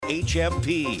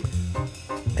WHMP.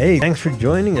 Hey, thanks for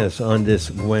joining us on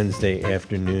this Wednesday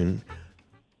afternoon.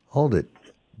 Hold it.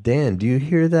 Dan, do you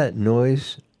hear that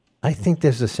noise? I think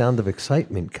there's a sound of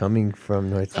excitement coming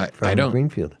from I don't.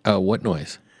 Greenfield. What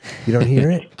noise? You don't hear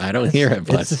it? I don't hear it,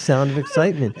 Buzz. It's the sound of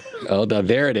excitement. Oh, no,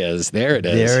 there it is. There it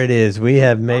is. There it is. We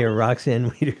have Mayor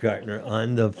Roxanne Weedergartner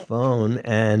on the phone.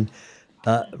 And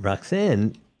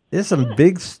Roxanne, there's some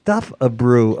big stuff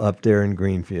a-brew up there in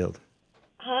Greenfield.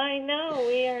 I know.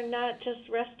 We are not just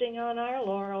resting on our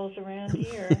laurels around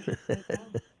here.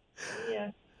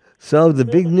 Yeah. So the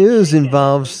big news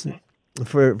involves,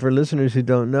 for listeners who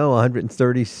don't know,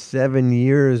 137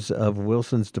 years of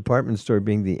Wilson's Department Store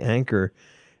being the anchor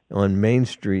on Main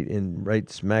Street right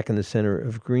smack in the center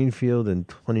of Greenfield. In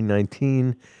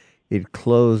 2019, it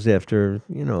closed after,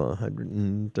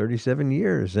 137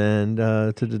 years, and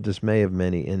to the dismay of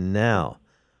many. And now,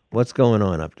 what's going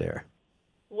on up there?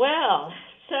 Well,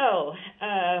 so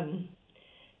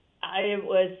it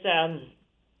was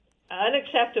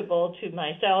unacceptable to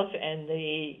myself and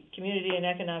the Community and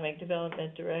Economic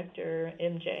Development Director,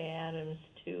 M.J. Adams,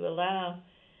 to allow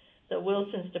the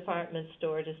Wilson's Department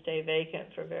Store to stay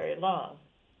vacant for very long.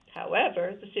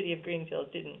 However, the city of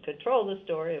Greenfield didn't control the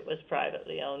store. It was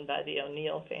privately owned by the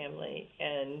O'Neill family,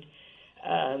 and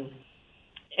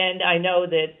I know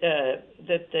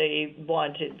that they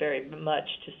wanted very much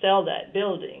to sell that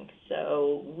building.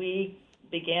 So we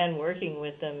began working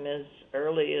with them as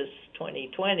early as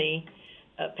 2020,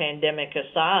 pandemic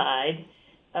aside,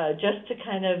 just to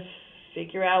kind of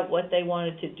figure out what they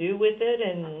wanted to do with it,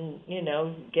 and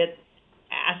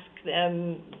ask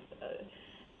them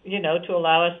to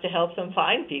allow us to help them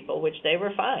find people, which they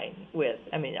were fine with.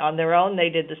 I mean, on their own, they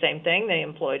did the same thing. They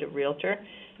employed a realtor.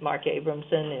 Mark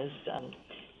Abramson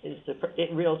is the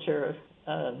realtor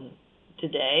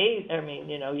today. I mean,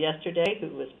 yesterday, who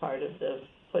was part of the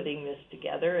putting this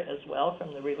together as well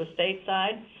from the real estate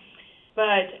side.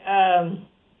 But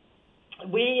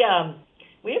we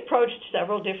approached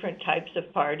several different types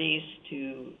of parties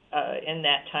to in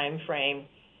that time frame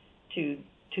to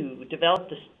develop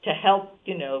this, to help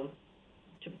to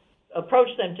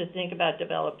approach them to think about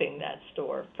developing that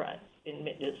storefront in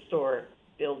the store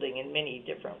building in many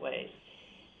different ways.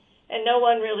 And no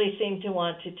one really seemed to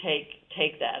want to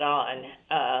take that on.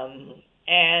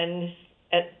 And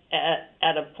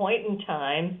at a point in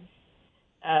time,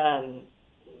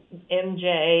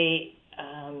 MJ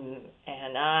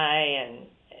and I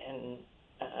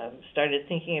started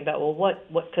thinking about, well,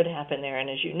 what could happen there? And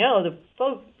as you know, the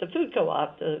food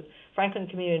co-op, the Franklin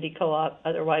Community Co-op,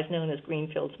 otherwise known as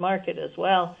Greenfield's Market as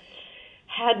well,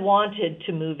 had wanted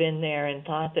to move in there and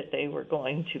thought that they were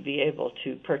going to be able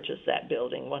to purchase that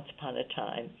building once upon a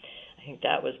time. I think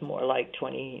that was more like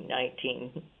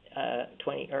 2019,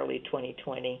 early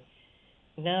 2020.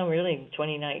 No, really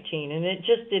 2019, and it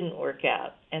just didn't work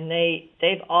out. And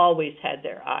they've always had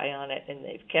their eye on it, and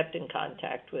they've kept in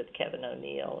contact with Kevin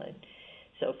O'Neill and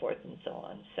so forth and so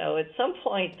on. So at some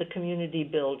point, the community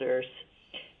builders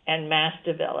and mass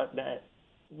development,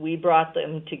 we brought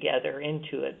them together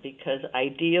into it, because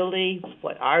ideally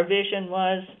what our vision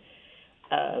was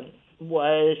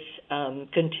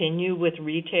continue with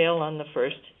retail on the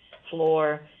first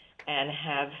floor and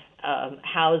have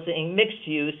housing, mixed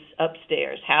use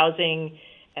upstairs, housing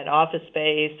and office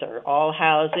space, or all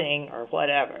housing, or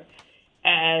whatever.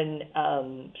 And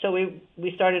so we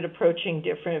started approaching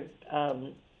different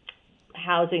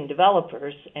housing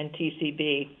developers, and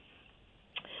TCB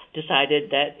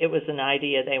decided that it was an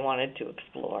idea they wanted to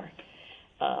explore.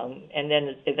 And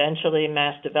then eventually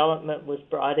mass development was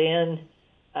brought in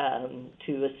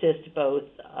to assist both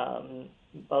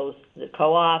the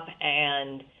co-op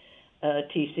and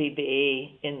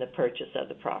TCB in the purchase of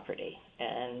the property.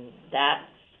 And that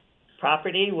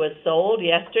property was sold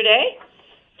yesterday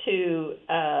to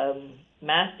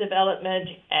mass development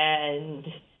and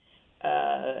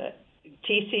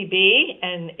TCB,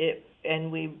 and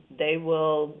they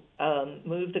will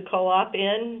move the co-op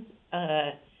in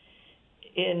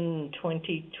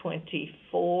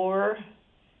 2024.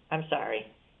 I'm sorry,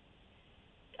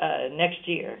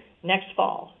 next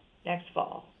fall.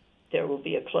 There will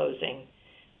be a closing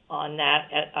on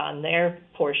that on their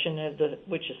portion of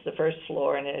which is the first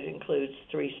floor, and it includes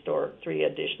three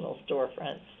additional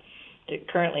storefronts that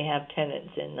currently have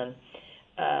tenants in them.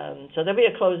 So there'll be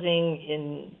a closing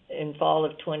in fall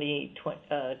of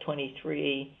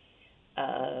 2023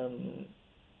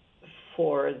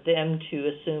 for them to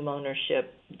assume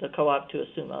ownership, the co-op to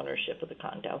assume ownership of the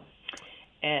condo.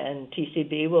 And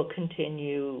TCB will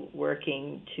continue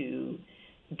working to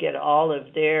get all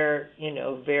of their,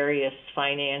 various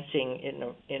financing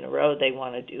in a row. They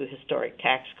want to do historic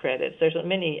tax credits. There's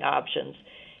many options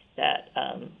that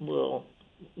will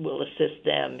assist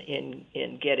them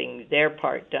in getting their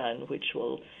part done, which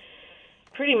will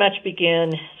pretty much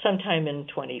begin sometime in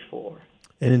 24.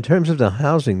 And in terms of the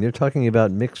housing, they're talking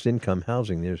about mixed income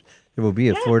housing. There will be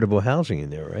affordable housing in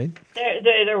there, right?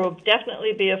 There will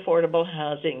definitely be affordable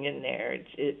housing in there.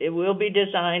 It will be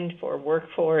designed for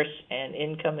workforce and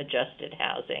income adjusted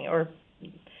housing, or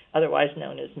otherwise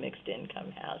known as mixed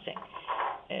income housing.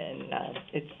 And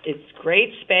it's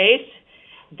great space.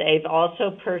 They've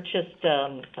also purchased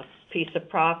a piece of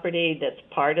property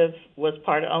was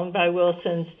owned by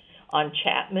Wilson's on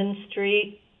Chapman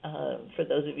Street. For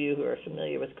those of you who are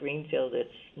familiar with Greenfield, it's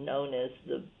known as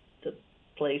the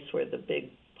place where the big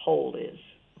pole is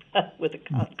with the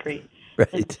concrete. Right.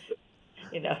 It's,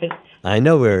 I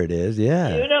know where it is.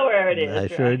 Yeah. You know where it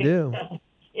is. I sure right? do.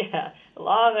 Yeah,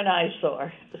 long an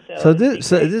eyesore. So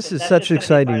this is such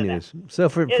exciting news. So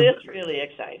it is really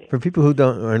exciting. For people who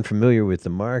aren't familiar with the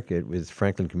market, with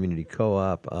Franklin Community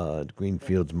Co-op,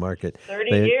 Greenfield's market, 30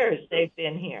 years they've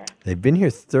been here. They've been here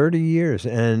 30 years,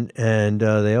 and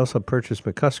they also purchased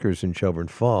McCuskers in Shelburne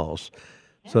Falls,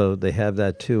 so they have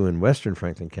that too in Western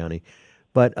Franklin County.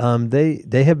 But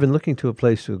they have been looking to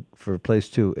for a place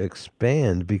to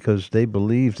expand because they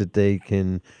believe that they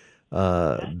can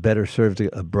better serve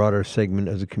a broader segment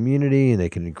of the community, and they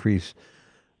can increase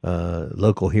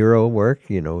local hero work,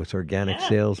 with organic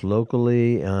sales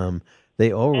locally.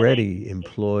 They already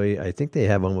employ, I think they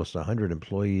have almost 100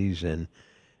 employees and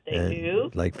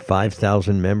do. Like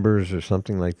 5,000 members or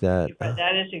something like that.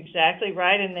 That is exactly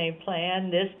right, and they plan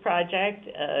this project,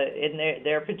 and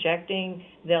they're projecting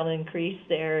they'll increase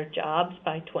their jobs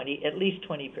by at least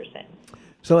 20%.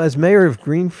 So as mayor of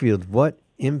Greenfield, what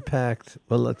impact,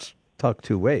 well, let's talk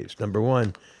two ways. Number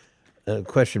one,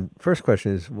 first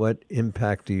question is, what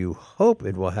impact do you hope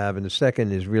it will have? And the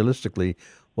second is, realistically,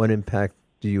 what impact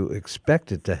do you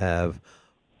expect it to have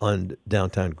on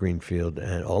downtown Greenfield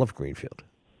and all of Greenfield?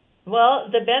 Well,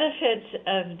 the benefits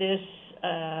of this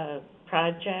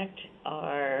project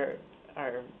are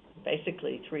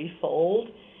basically threefold.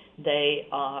 They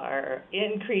are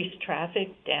increased traffic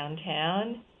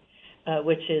downtown,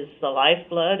 which is the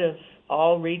lifeblood of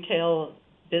all retail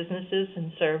businesses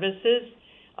and services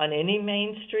on any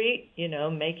main street,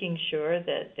 making sure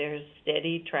that there's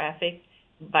steady traffic.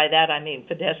 By that I mean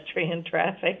pedestrian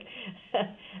traffic,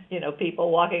 people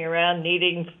walking around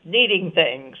needing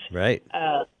things. Right.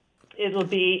 It'll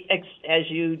be, as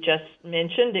you just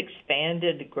mentioned,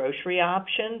 expanded grocery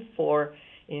option for,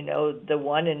 the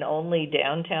one and only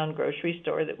downtown grocery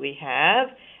store that we have.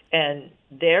 And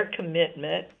their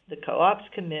commitment, the co-op's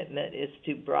commitment, is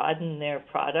to broaden their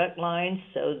product lines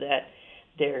so that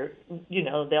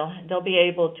they'll be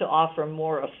able to offer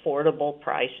more affordable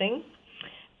pricing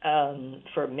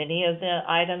for many of the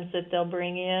items that they'll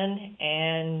bring in.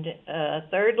 And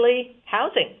thirdly,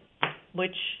 housing,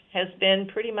 which has been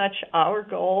pretty much our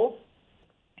goal.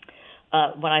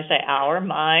 When I say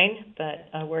mine,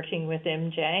 but working with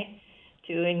MJ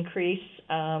to increase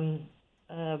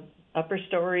upper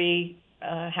story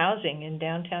housing in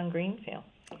downtown Greenfield.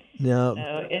 Now,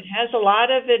 it has a lot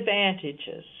of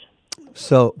advantages.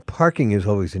 So parking is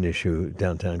always an issue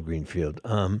downtown Greenfield.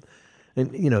 And,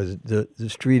 the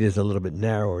street is a little bit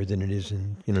narrower than it is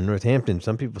in, Northampton.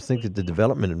 Some people think that the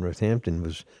development in Northampton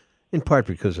was in part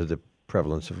because of the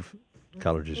prevalence of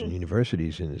colleges and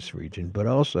universities in this region, but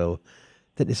also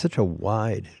that it's such a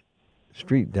wide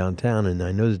street downtown. And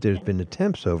I know that there's been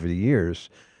attempts over the years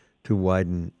to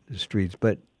widen the streets,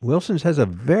 but Wilson's has a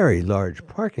very large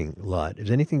parking lot.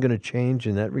 Is anything going to change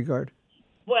in that regard?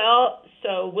 Well,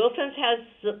 so Wilson's has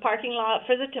the parking lot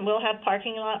we'll have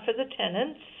parking lot for the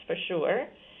tenants, for sure.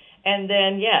 And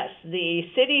then, yes, the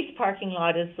city's parking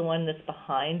lot is the one that's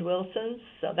behind Wilson's,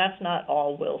 so that's not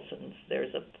all Wilson's.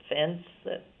 There's a fence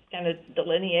that kind of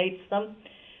delineates them.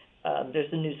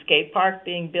 There's a new skate park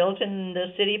being built in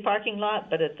the city parking lot,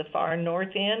 but at the far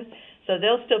north end. So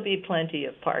there'll still be plenty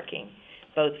of parking,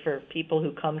 both for people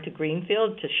who come to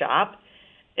Greenfield to shop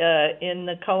in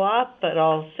the co-op, but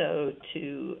also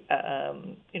to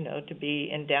be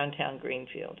in downtown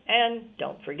Greenfield. And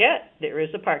don't forget, there is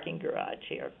a parking garage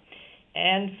here.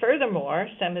 And furthermore,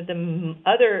 some of the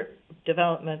other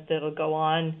development that'll go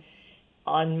on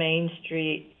Main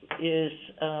Street is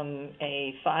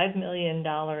a $5 million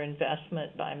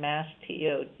investment by Mass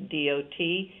DOT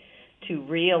to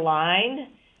realign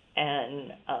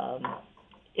and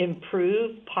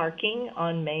improve parking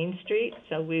on Main Street.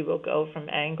 So we will go from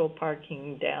angle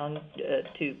parking down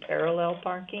to parallel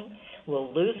parking.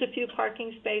 We'll lose a few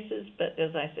parking spaces, but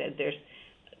as I said,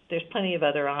 there's plenty of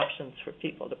other options for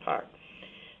people to park.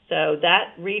 So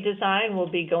that redesign will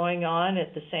be going on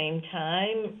at the same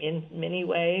time in many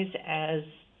ways as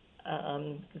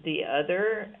the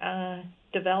other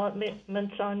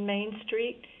developments on Main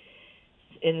Street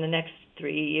in the next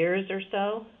 3 years or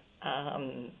so.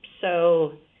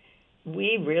 So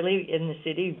we really in the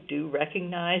city do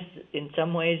recognize in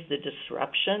some ways the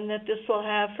disruption that this will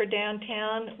have for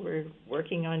downtown. We're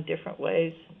working on different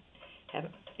ways,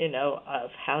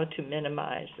 of how to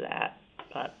minimize that.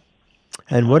 But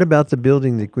And what about the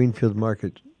building that Greenfield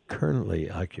Market currently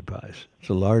occupies? It's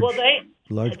a large they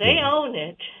building. own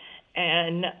it,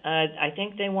 and I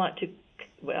think they want to.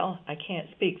 Well, I can't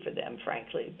speak for them,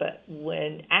 frankly, but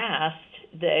when asked,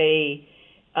 they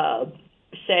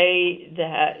say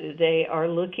that they are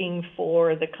looking for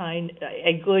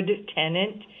a good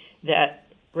tenant that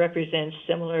represents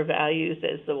similar values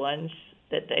as the ones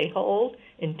that they hold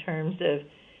in terms of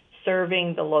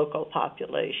serving the local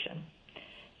population.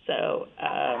 So,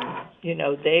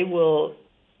 they will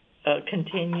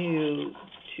continue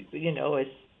to,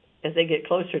 as they get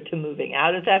closer to moving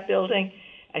out of that building,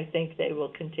 I think they will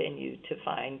continue to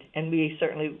find, and we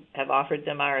certainly have offered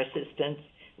them our assistance.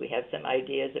 We have some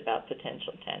ideas about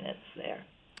potential tenants there.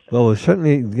 Well, we're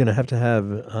certainly going to have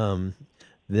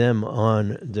them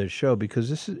on the show because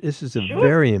this is a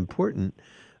very important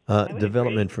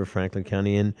development for Franklin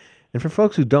County, and for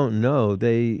folks who don't know,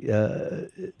 they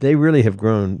really have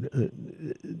grown.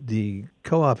 The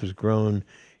co-op has grown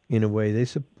in a way.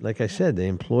 Like I said, they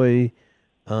employ,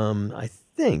 I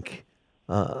think,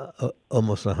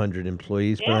 almost 100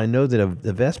 employees, but I know that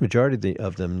the vast majority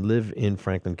of them live in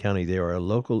Franklin County. They are a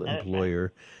local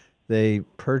employer. They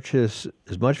purchase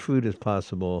as much food as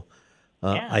possible,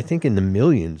 I think in the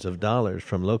millions of dollars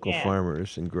from local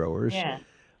farmers and growers.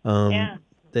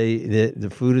 The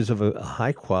food is of a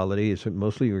high quality. It's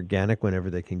mostly organic whenever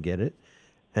they can get it.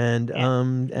 And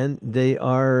they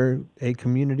are a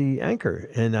community anchor.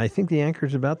 And I think the anchor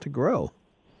is about to grow.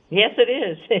 Yes, it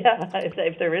is. Yeah,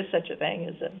 if there is such a thing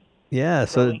as a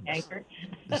growing anchor.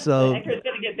 So the anchor is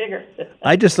going to get bigger.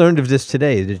 I just learned of this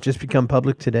today. Did it just become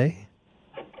public today?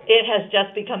 It has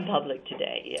just become public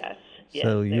today, yes.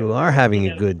 So you are having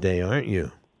a good day, aren't you?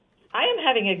 I am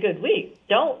having a good week.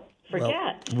 Don't forget.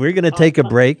 Well, we're going to take a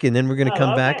break, and then we're going to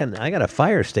come back, and I got a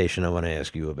fire station I want to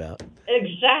ask you about.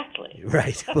 Exactly.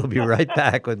 Right. We'll be right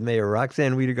back with Mayor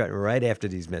Roxanne Wedegarten right after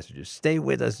these messages. Stay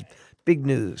with us. Big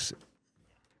news.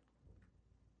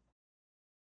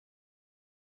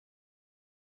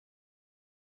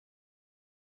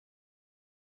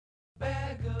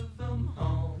 Bag of them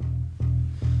home.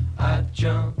 I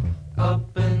jump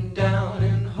up and down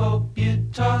and hope you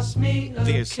toss me a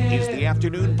This is the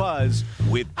Afternoon Buzz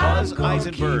with Buzz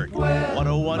Eisenberg,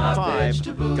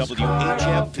 101.5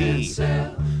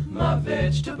 WHMP. My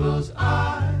vegetables,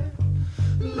 I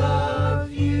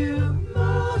love you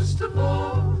most of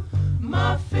all.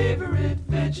 My favorite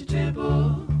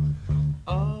vegetable,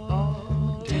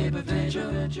 table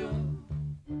vegetable.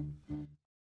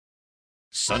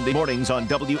 Sunday mornings on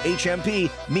WHMP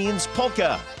means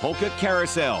Polka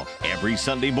Carousel. Every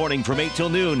Sunday morning from 8 till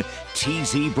noon,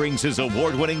 TZ brings his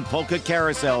award-winning Polka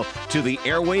Carousel to the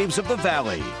airwaves of the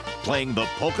Valley, playing the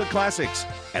polka classics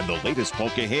and the latest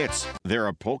polka hits. There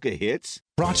are polka hits?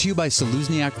 Brought to you by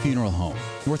Saluzniak Funeral Home,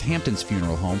 Northampton's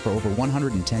funeral home for over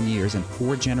 110 years and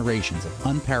 4 generations of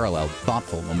unparalleled,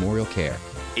 thoughtful memorial care.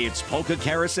 It's Polka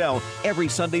Carousel every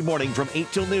Sunday morning from 8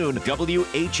 till noon,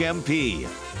 WHMP.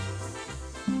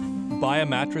 Buy a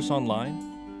mattress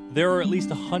online? There are at least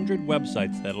 100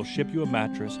 websites that'll ship you a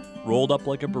mattress rolled up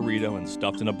like a burrito and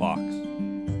stuffed in a box.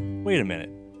 Wait a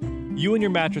minute. You and your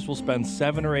mattress will spend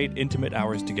 7 or 8 intimate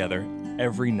hours together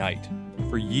every night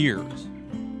for years.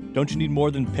 Don't you need more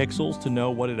than pixels to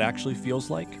know what it actually feels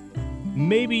like?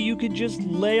 Maybe you could just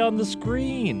lay on the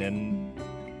screen and...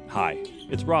 Hi,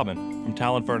 it's Robin from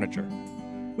Talon Furniture.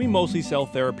 We mostly sell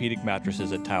therapeutic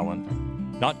mattresses at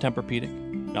Talon. Not Tempur-Pedic,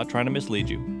 not trying to mislead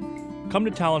you. Come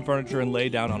to Talon Furniture and lay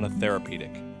down on a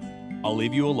therapeutic. I'll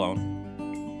leave you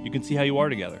alone. You can see how you are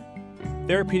together.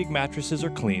 Therapeutic mattresses are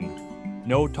clean.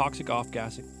 No toxic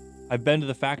off-gassing. I've been to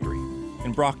the factory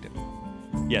in Brockton.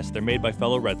 Yes, they're made by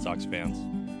fellow Red Sox fans.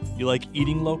 You like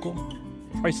eating local?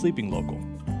 Try sleeping local.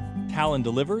 Talon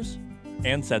delivers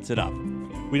and sets it up.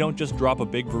 We don't just drop a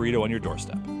big burrito on your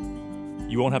doorstep.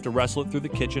 You won't have to wrestle it through the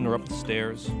kitchen or up the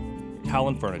stairs.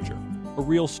 Talon Furniture, a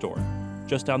real store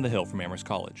just down the hill from Amherst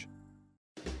College.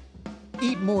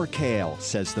 Eat more kale,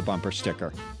 says the bumper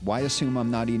sticker. Why assume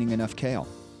I'm not eating enough kale?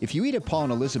 If you eat at Paul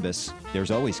and Elizabeth's, there's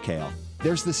always kale.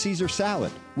 There's the Caesar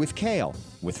salad with kale,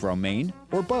 with romaine,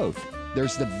 or both.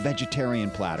 There's the vegetarian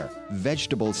platter,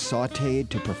 vegetables sautéed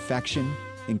to perfection,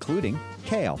 including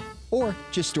kale. Or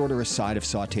just order a side of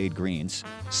sautéed greens.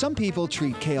 Some people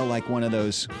treat kale like one of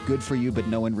those good for you but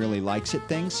no one really likes it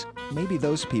things. Maybe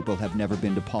those people have never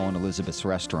been to Paul and Elizabeth's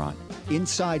restaurant,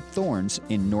 Inside Thorns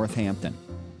in Northampton.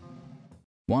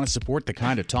 Want to support the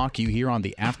kind of talk you hear on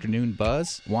the Afternoon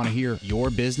Buzz? Want to hear your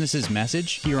business's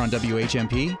message here on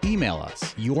WHMP? Email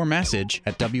us your message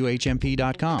at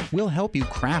WHMP.com. We'll help you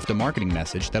craft a marketing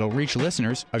message that'll reach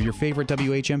listeners of your favorite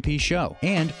WHMP show.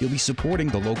 And you'll be supporting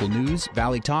the local news,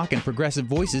 Valley Talk, and progressive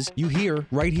voices you hear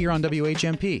right here on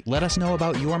WHMP. Let us know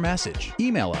about your message.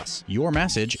 Email us your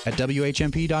message at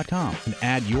WHMP.com and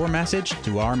add your message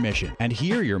to our mission. And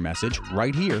hear your message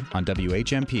right here on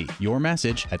WHMP. Your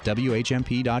message at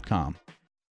WHMP.com.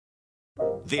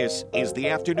 This is the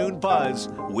Afternoon Buzz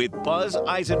with Buzz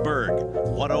Eisenberg,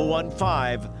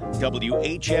 1015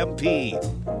 WHMP.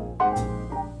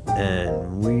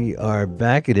 And we are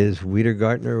back. It is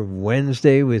Wiedergartner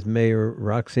Wednesday with Mayor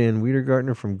Roxanne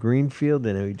Wiedergartner from Greenfield.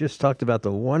 And we just talked about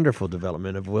the wonderful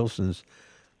development of Wilson's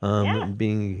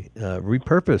being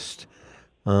repurposed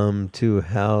to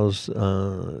house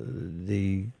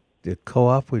the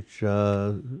co-op, which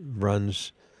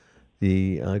runs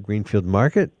the Greenfield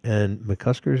Market and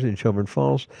McCuskers in Shelburne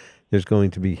Falls. There's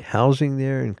going to be housing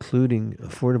there, including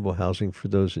affordable housing for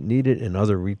those that need it and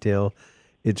other retail.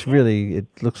 It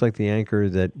looks like the anchor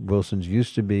that Wilson's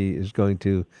used to be is going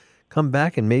to come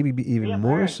back and maybe be even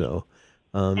more so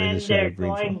in the center of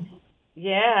Greenfield.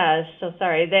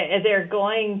 They're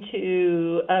going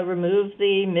to remove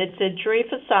the mid-century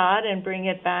facade and bring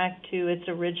it back to its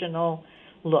original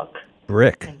look.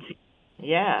 Brick.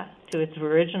 To its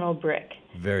original brick.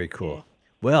 Very cool.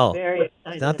 Well,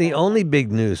 it's not the only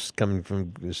big news coming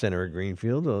from the center of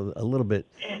Greenfield, a little bit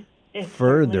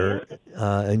further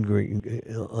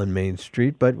on Main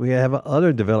Street, but we have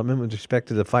other development with respect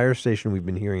to the fire station we've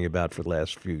been hearing about for the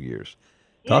last few years.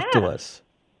 Talk to us.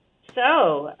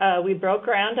 So we broke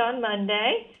ground on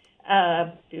Monday.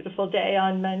 Beautiful day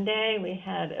on Monday. We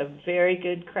had a very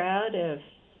good crowd of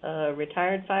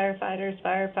retired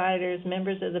firefighters,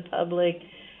 members of the public,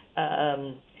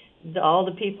 all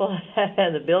the people,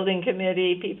 the building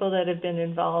committee, people that have been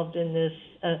involved in this,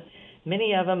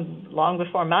 many of them long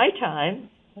before my time.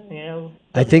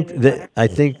 I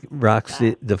think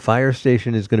Roxy, the fire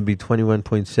station is going to be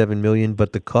 $21.7 million,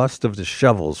 but the cost of the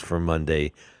shovels for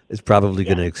Monday is probably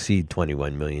going to exceed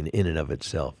 $21 million in and of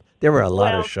itself. There were a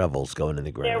lot of shovels going in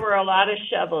the ground. There were a lot of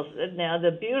shovels. Now,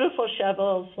 the beautiful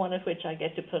shovels, one of which I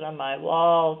get to put on my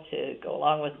wall to go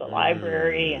along with the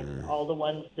library, and all the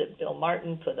ones that Bill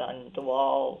Martin put on the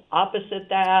wall opposite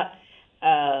that.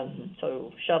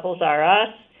 So shovels are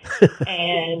us.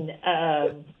 And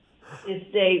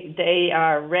they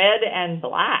are red and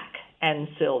black and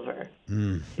silver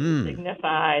to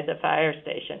signify the fire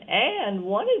station. And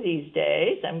one of these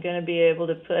days, I'm going to be able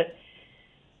to put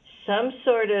some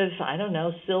sort of,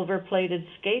 silver-plated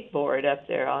skateboard up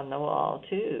there on the wall,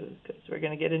 too, because we're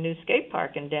going to get a new skate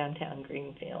park in downtown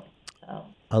Greenfield. So.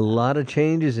 A lot of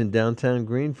changes in downtown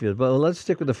Greenfield. But let's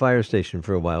stick with the fire station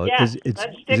for a while. Yeah, let's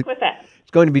stick with that. It's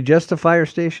going to be just a fire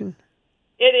station?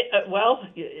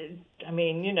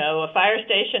 A fire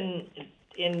station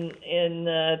in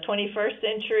the 21st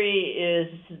century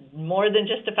is more than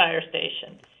just a fire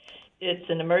station. It's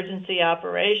an emergency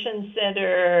operations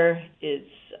center. It's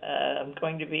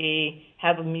going to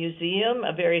have a museum,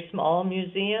 a very small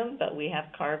museum, but we have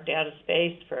carved out a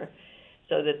space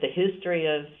so that the history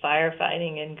of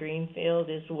firefighting in Greenfield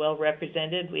is well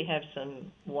represented. We have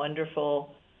some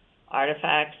wonderful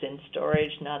artifacts in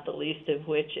storage, not the least of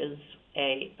which is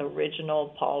a original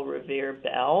Paul Revere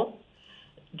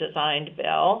designed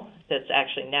bell that's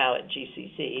actually now at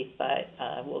GCC, but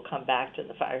will come back to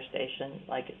the fire station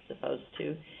like it's supposed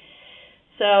to.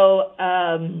 So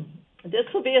this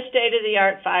will be a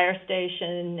state-of-the-art fire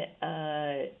station.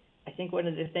 I think one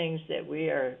of the things that we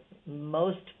are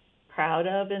most proud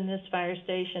of in this fire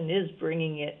station is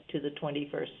bringing it to the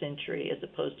 21st century as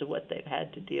opposed to what they've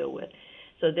had to deal with.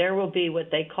 So there will be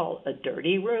what they call a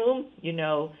dirty room.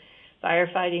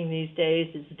 Firefighting these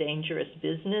days is dangerous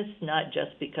business, not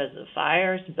just because of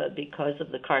fires, but because of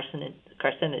the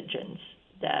carcinogens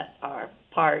that are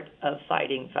part of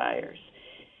fighting fires.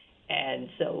 And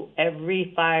so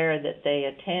every fire that they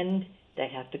attend, they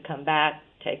have to come back,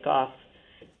 take off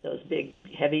those big,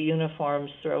 heavy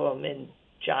uniforms, throw them in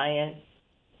giant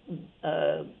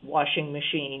washing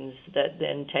machines that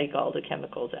then take all the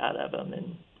chemicals out of them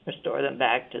and restore them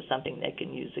back to something they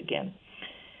can use again.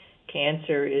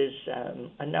 Cancer is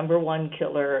a number one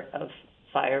killer of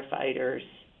firefighters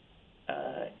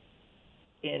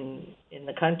in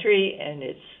the country, and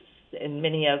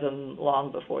many of them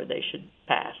long before they should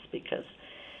pass, because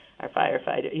our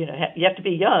firefighter, you have to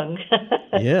be young.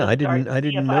 Yeah, I to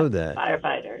didn't know that.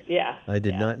 Firefighter, yeah. I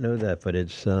did not know that, but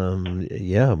it's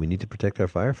we need to protect our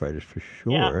firefighters for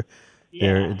sure.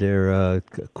 Yeah. They're a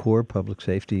core public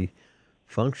safety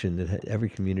function that every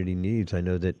community needs. I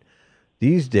know that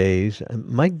these days,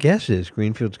 my guess is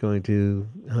Greenfield's going to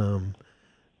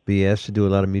be asked to do a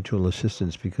lot of mutual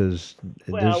assistance, because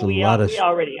there's a lot of. We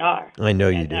already are. I know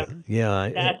you do.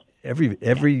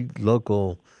 Every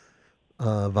local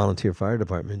volunteer fire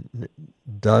department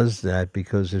does that,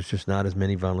 because there's just not as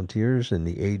many volunteers, and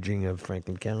the aging of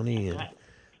Franklin County and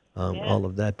all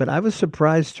of that. But I was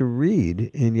surprised to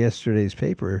read in yesterday's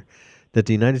paper that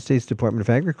the United States Department of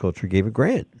Agriculture gave a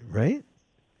grant, right?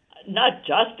 Not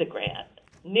just a grant,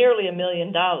 nearly $1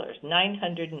 million,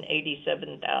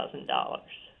 $987,000.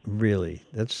 Really?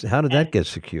 How did that get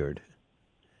secured?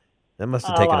 That must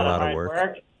have taken a lot of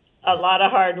work. A lot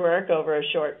of hard work over a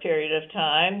short period of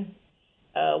time.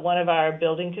 One of our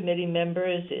building committee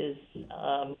members is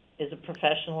a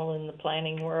professional in the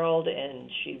planning world, and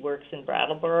she works in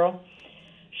Brattleboro.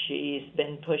 She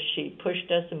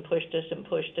pushed us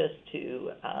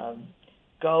to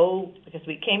go, because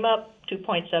we came up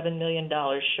 $2.7 million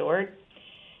short,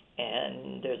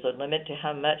 and there's a limit to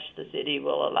how much the city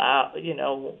will allow,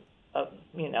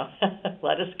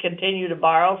 let us continue to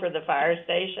borrow for the fire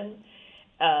station.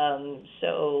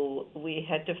 So we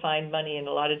had to find money in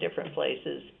a lot of different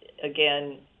places.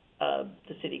 Again,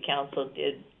 the city council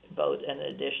did vote an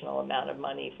additional amount of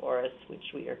money for us,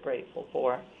 which we are grateful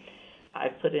for. I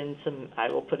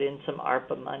will put in some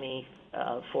ARPA money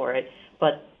for it.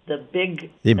 But the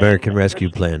American Rescue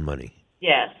Plan money.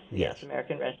 Yes,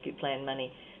 American Rescue Plan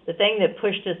money. The thing that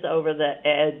pushed us over the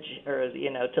edge, or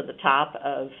to the top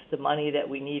of the money that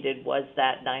we needed, was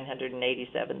that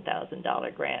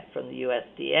 $987,000 grant from the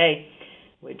USDA,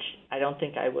 which I don't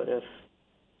think I would have.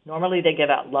 Normally, they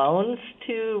give out loans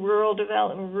to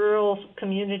rural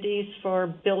communities for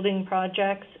building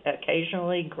projects.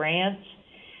 Occasionally, grants,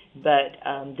 but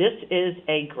this is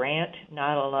a grant,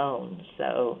 not a loan.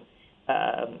 So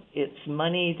it's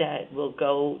money that will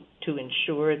go to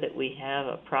ensure that we have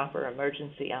a proper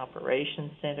emergency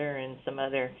operations center and some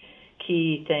other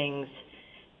key things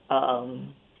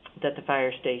that the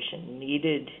fire station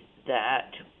needed,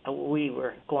 that we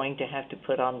were going to have to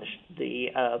put on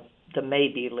the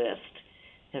maybe list,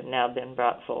 have now been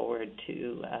brought forward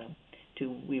to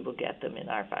we will get them in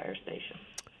our fire station.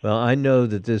 Well, I know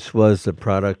that this was the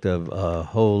product of a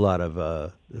whole lot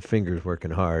of fingers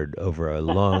working hard over a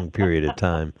long period of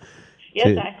time.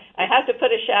 Yes, I have to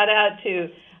put a shout out to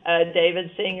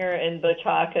David Singer and Butch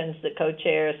Hawkins, the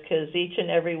co-chairs, because each and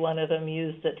every one of them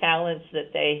used the talents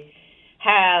that they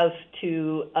have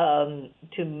to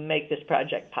make this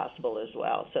project possible as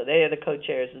well. So they are the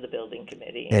co-chairs of the building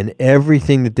committee. And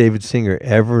everything that David Singer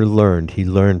ever learned, he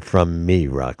learned from me,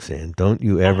 Roxanne. Don't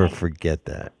you ever forget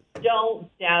that. Don't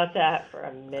doubt that for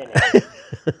a minute.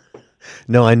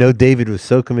 No, I know David was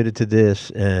so committed to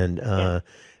this, and I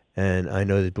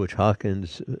know that Butch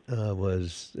Hawkins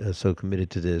was so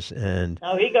committed to this. And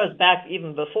he goes back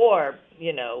even before,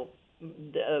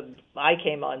 I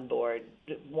came on board,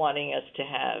 wanting us to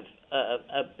have,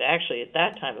 actually at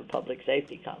that time, a public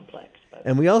safety complex.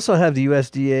 And we also have the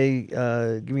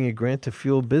USDA giving a grant to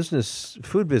food business,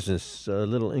 a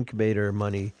little incubator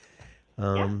money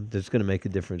that's going to make a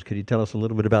difference. Could you tell us a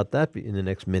little bit about that in the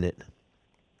next minute?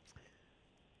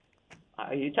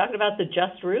 Are you talking about the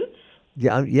Just Roots?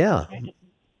 Yeah. Yeah.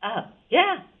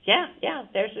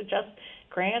 There's a Just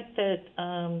grant that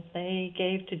they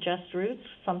gave to Just Roots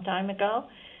some time ago.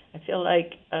 I feel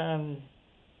like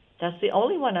that's the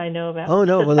only one I know about. Oh,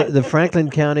 no. Well, the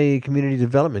Franklin County Community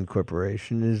Development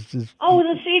Corporation is Oh,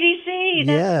 the CDC.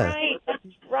 That's right. That's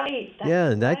right.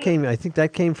 And that came. I think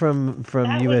that came from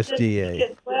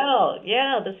USDA. Well,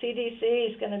 the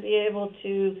CDC is going to be able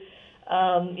to,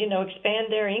 expand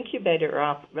their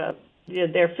incubator,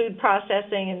 their food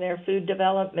processing and their food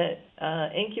development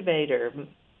incubator.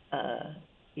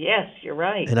 Yes, you're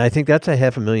right. And I think that's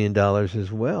 $500,000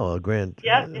 as well, a grant.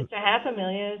 Yep, it's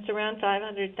 $500,000. It's around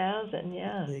 $500,000.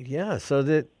 Yeah. Yeah.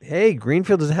 So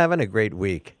Greenfield is having a great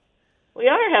week. We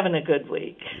are having a good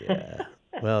week. Yeah.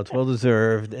 Well, it's well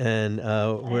deserved, and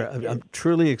I'm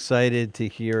truly excited to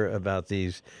hear about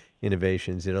these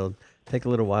innovations. It'll take a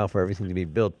little while for everything to be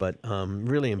built, but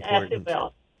really important. Yes, it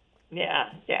will.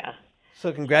 Yeah.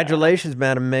 So congratulations,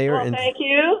 Madam Mayor. Well, and thank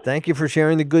you. Thank you for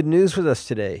sharing the good news with us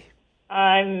today.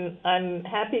 I'm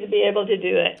happy to be able to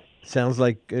do it. Sounds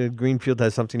like Greenfield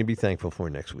has something to be thankful for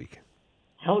next week.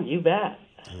 Oh, you bet.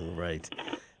 All right.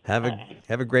 Have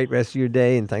a great rest of your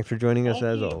day, and thanks for joining us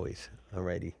as you. always. All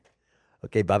righty.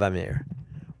 Okay, bye-bye, Mayor.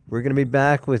 We're going to be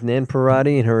back with Nan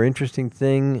Parati and her interesting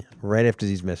thing right after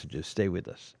these messages. Stay with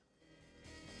us.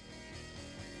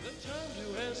 The time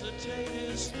to hesitate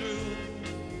is through.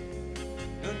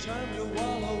 No time to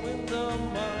wallow in the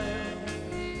mire.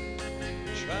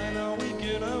 Try now, we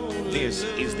can only This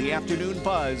is the Afternoon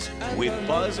Buzz with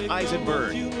Buzz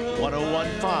Eisenberg,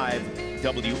 101.5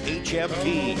 WHMP.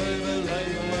 baby, light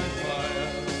my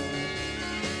fire.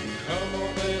 Come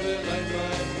on, baby, light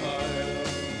my fire.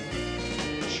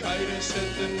 Try to set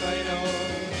the night on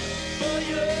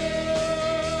fire.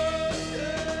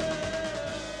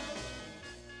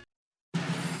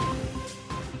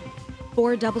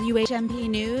 For WHMP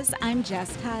News, I'm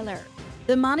Jess Tyler.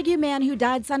 The Montague man who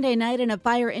died Sunday night in a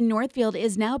fire in Northfield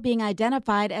is now being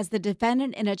identified as the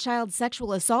defendant in a child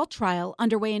sexual assault trial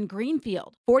underway in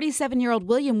Greenfield. 47-year-old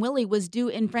William Willie was due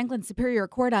in Franklin Superior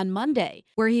Court on Monday,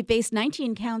 where he faced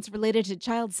 19 counts related to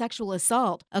child sexual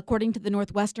assault, according to the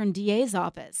Northwestern DA's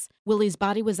office. Willie's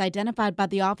body was identified by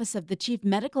the Office of the Chief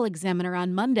Medical Examiner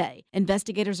on Monday.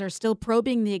 Investigators are still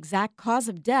probing the exact cause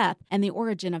of death and the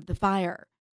origin of the fire.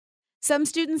 Some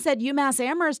students at UMass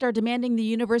Amherst are demanding the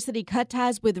university cut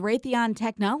ties with Raytheon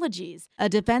Technologies, a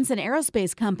defense and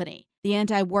aerospace company. The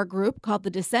anti-war group, called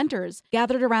the Dissenters,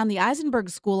 gathered around the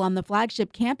Eisenberg School on the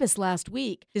flagship campus last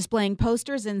week, displaying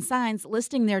posters and signs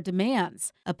listing their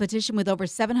demands. A petition with over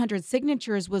 700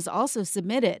 signatures was also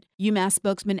submitted. UMass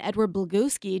spokesman Edward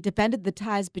Blagowski defended the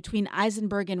ties between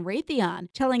Eisenberg and Raytheon,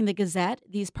 telling the Gazette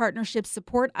these partnerships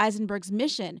support Eisenberg's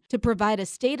mission to provide a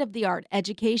state-of-the-art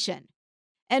education.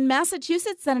 And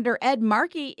Massachusetts Senator Ed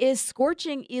Markey is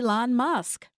scorching Elon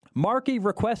Musk. Markey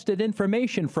requested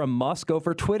information from Musk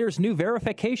over Twitter's new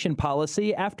verification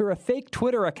policy after a fake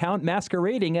Twitter account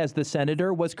masquerading as the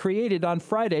senator was created on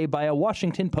Friday by a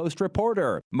Washington Post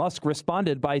reporter. Musk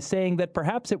responded by saying that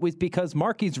perhaps it was because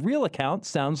Markey's real account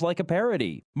sounds like a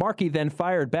parody. Markey then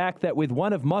fired back that with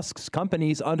one of Musk's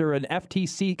companies under an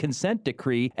FTC consent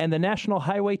decree and the National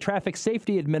Highway Traffic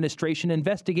Safety Administration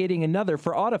investigating another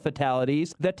for auto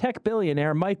fatalities, the tech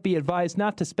billionaire might be advised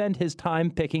not to spend his time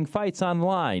picking fights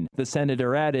online. The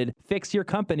senator added, "Fix your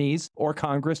companies or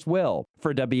Congress will."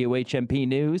 For WHMP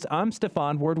News, I'm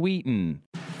Stefan Ward-Wheaton.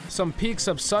 Some peaks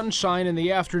of sunshine in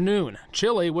the afternoon.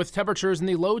 Chilly with temperatures in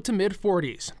the low to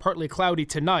mid-40s. Partly cloudy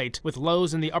tonight with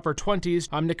lows in the upper 20s.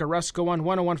 I'm Nick Oresko on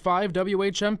 101.5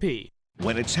 WHMP.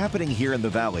 When it's happening here in the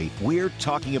Valley, we're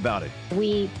talking about it.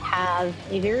 We have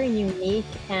a very unique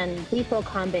and lethal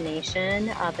combination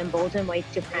of emboldened white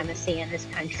supremacy in this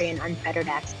country and unfettered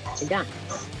access to guns.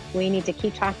 We need to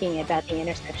keep talking about the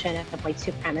intersection of white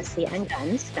supremacy and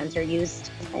guns. Guns are used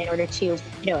in order to,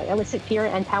 elicit fear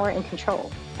and power and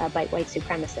control by white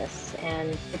supremacists.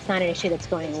 And it's not an issue that's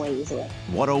going away easily.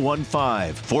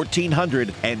 101.5,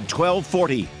 1400, and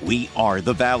 1240. We are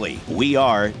the Valley. We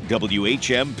are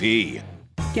WHMP.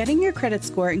 Getting your credit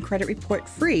score and credit report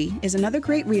free is another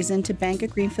great reason to bank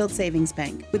at Greenfield Savings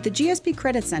Bank. With the GSB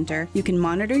Credit Center, you can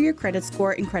monitor your credit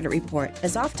score and credit report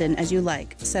as often as you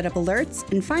like, set up alerts,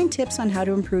 and find tips on how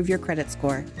to improve your credit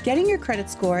score. Getting your credit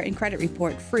score and credit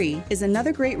report free is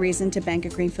another great reason to bank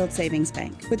at Greenfield Savings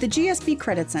Bank. With the GSB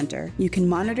Credit Center, you can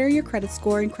monitor your credit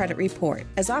score and credit report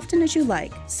as often as you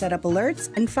like, set up alerts,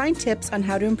 and find tips on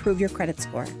how to improve your credit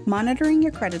score. Monitoring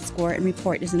your credit score and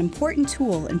report is an important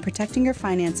tool in protecting your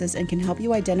finances and can help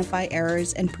you identify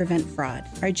errors and prevent fraud.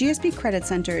 Our GSB Credit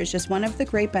Center is just one of the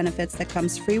great benefits that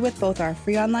comes free with both our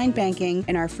free online banking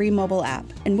and our free mobile app.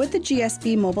 And with the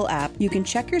GSB mobile app, you can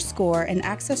check your score and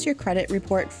access your credit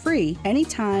report free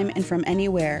anytime and from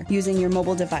anywhere using your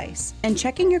mobile device. And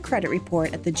checking your credit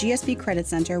report at the GSB Credit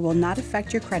Center will not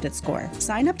affect your credit score.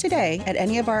 Sign up today at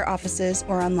any of our offices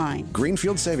or online.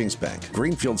 Greenfield Savings Bank.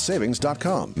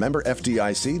 GreenfieldSavings.com. Member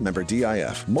FDIC, member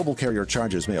DIF. Mobile carrier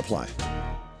charges may apply.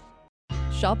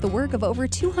 Shop the work of over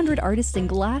 200 artists in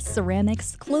glass,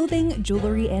 ceramics, clothing,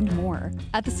 jewelry, and more.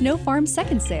 At the Snow Farm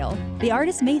Second Sale, the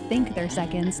artists may think they're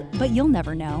seconds, but you'll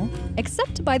never know.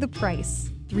 Except by the price.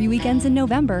 3 weekends in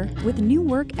November with new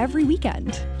work every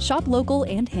weekend. Shop local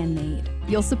and handmade.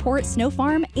 You'll support Snow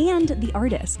Farm and the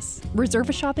artists. Reserve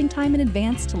a shopping time in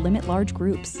advance to limit large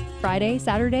groups. Friday,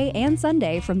 Saturday, and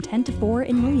Sunday from 10 to 4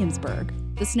 in Williamsburg.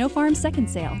 The Snow Farm Second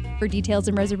Sale. For details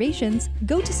and reservations,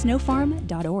 go to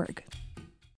snowfarm.org.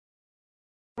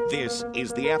 This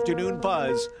is the Afternoon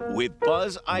Buzz with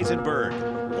Buzz Eisenberg,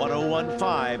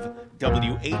 101.5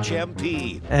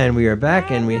 WHMP. And we are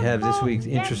back, and we have this week's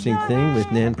interesting thing with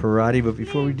Nan Parati. But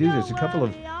before we do, there's a couple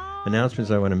of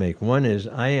announcements I want to make. One is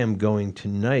I am going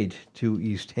tonight to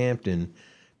East Hampton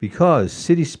because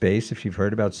City Space, if you've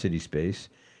heard about City Space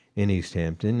in East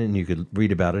Hampton, and you could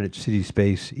read about it at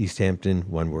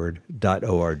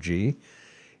cityspaceeasthampton.org,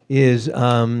 is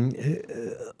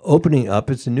opening up.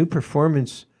 It's a new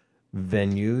performance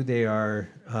venue. They are,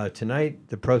 tonight,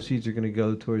 the proceeds are going to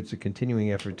go towards a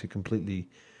continuing effort to completely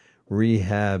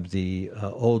rehab the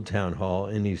old town hall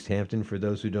in East Hampton. For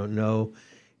those who don't know,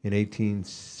 in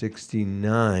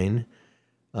 1869,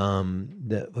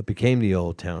 what became the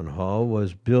old town hall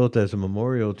was built as a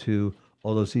memorial to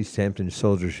all those East Hampton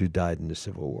soldiers who died in the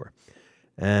Civil War.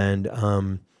 And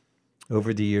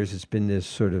over the years, it's been this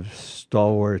sort of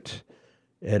stalwart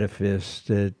edifice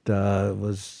that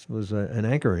was an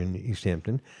anchor in East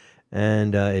Hampton,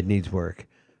 and it needs work.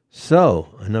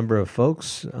 So a number of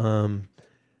folks,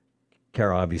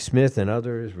 Carol Abbey Smith and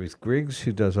others, Ruth Griggs,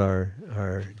 who does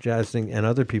our jazz thing, and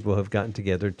other people have gotten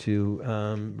together to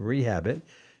rehab it.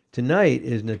 Tonight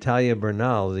is Natalia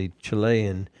Bernal, the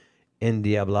Chilean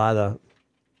Endiablada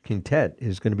Quintet,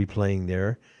 is going to be playing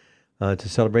there to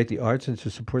celebrate the arts and to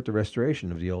support the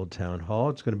restoration of the old town hall.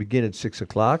 It's going to begin at 6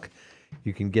 o'clock.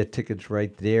 You can get tickets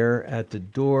right there at the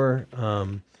door.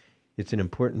 It's an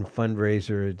important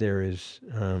fundraiser. There is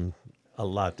a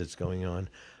lot that's going on.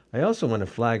 I also want to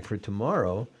flag for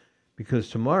tomorrow,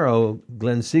 because tomorrow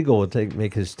Glenn Siegel will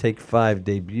make his Take 5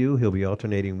 debut. He'll be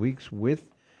alternating weeks with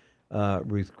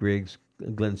Ruth Griggs.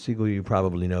 Glenn Siegel, you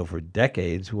probably know for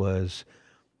decades, was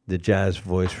the jazz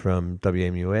voice from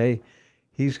WMUA.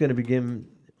 He's going to begin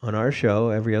on our show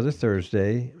every other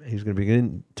Thursday. He's going to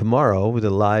begin tomorrow with a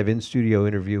live in-studio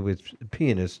interview with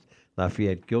pianist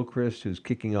Lafayette Gilchrist, who's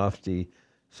kicking off the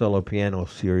solo piano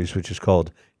series, which is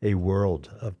called A World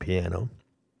of Piano.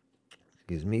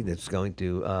 That's going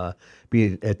to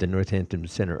be at the Northampton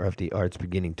Center of the Arts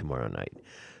beginning tomorrow night.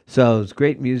 So it's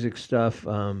great music stuff.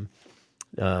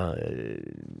 That's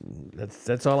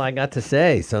all I got to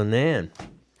say. So Nan.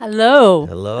 Hello.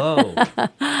 Hello.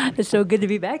 It's so good to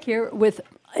be back here with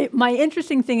my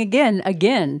interesting thing again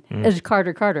is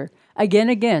Carter Carter.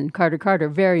 Again, Carter Carter.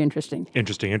 Very interesting.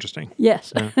 Interesting.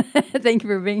 Yes. Yeah. Thank you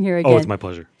for being here again. Oh, it's my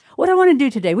pleasure. What I want to do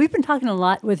today, we've been talking a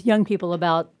lot with young people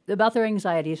about their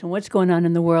anxieties and what's going on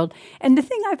in the world. And the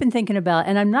thing I've been thinking about,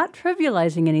 and I'm not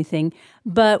trivializing anything,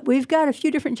 but we've got a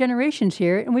few different generations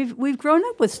here, and we've grown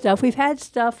up with stuff. We've had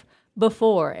stuff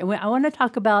before, and I want to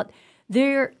talk about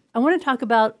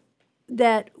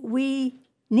that we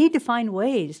need to find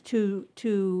ways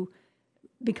to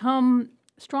become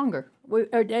stronger,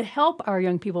 or to help our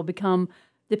young people become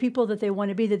the people that they want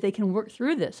to be, that they can work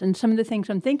through this. And some of the things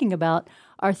I'm thinking about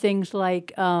are things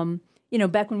like,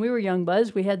 back when we were young,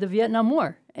 Buzz, we had the Vietnam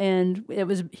War, and it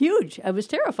was huge. It was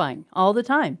terrifying all the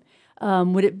time.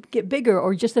 Would it get bigger,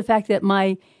 or just the fact that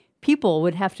my people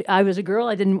would have to? I was a girl.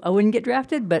 I wouldn't get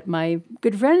drafted, but my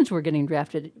good friends were getting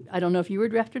drafted. I don't know if you were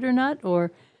drafted or not,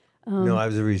 or. No, I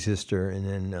was a resistor,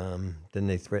 and then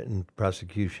they threatened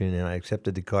prosecution, and I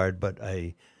accepted the card, but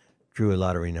I drew a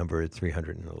lottery number at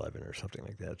 311 or something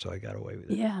like that, so I got away with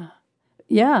it.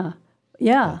 Yeah.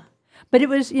 But it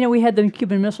was, we had the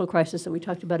Cuban Missile Crisis that we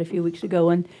talked about a few weeks ago,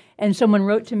 and someone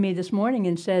wrote to me this morning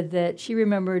and said that she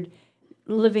remembered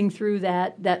living through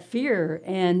that fear,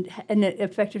 and it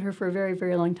affected her for a very,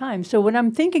 very long time. So what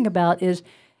I'm thinking about is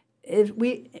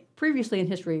we previously in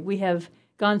history, we have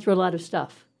gone through a lot of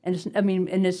stuff. And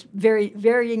it's very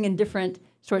varying in different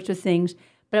sorts of things.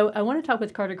 But I want to talk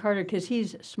with Carter Carter because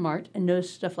he's smart and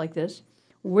knows stuff like this.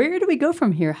 Where do we go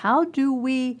from here? How do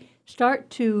we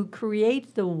start to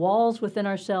create the walls within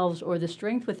ourselves or the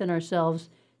strength within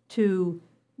ourselves to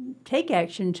take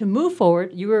action, to move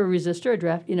forward? You were a resistor,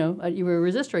 you were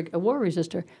a resistor, a war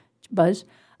resistor, Buzz.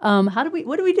 What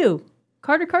do we do?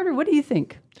 Carter Carter, what do you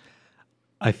think?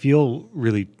 I feel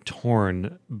really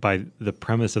torn by the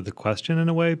premise of the question in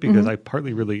a way, because I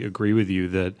partly really agree with you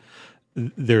that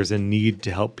there's a need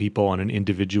to help people on an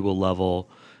individual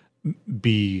level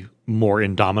be more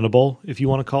indomitable, if you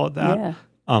want to call it that. Yeah.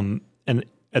 And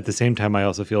at the same time, I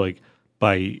also feel like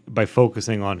by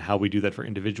focusing on how we do that for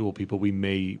individual people, we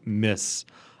may miss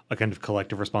a kind of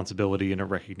collective responsibility and a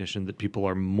recognition that people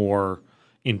are more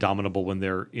indomitable when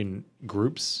they're in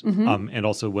groups. And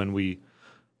also when we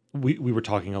were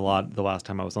talking a lot the last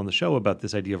time I was on the show about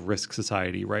this idea of risk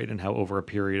society, right? And how over a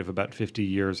period of about 50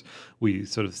 years, we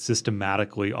sort of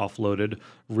systematically offloaded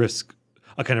risk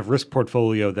a kind of risk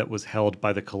portfolio that was held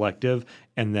by the collective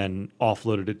and then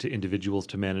offloaded it to individuals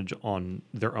to manage on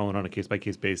their own on a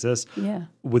case-by-case basis,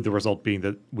 with the result being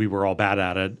that we were all bad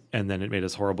at it, and then it made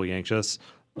us horribly anxious.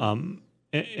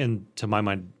 And to my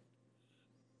mind,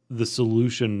 the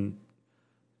solution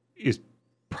is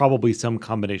probably some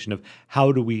combination of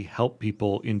how do we help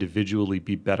people individually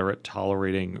be better at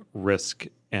tolerating risk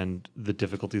and the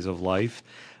difficulties of life,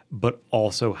 but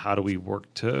also how do we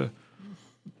work to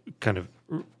kind of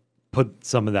put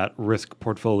some of that risk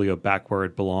portfolio back where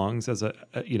it belongs as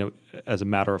a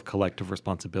matter of collective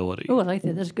responsibility. Oh, I like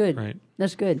that. That's good. Right.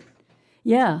 That's good.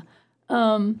 Yeah.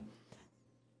 How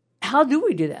do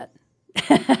we do that?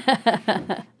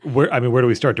 Where do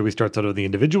we start? Do we start sort of the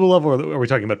individual level, or are we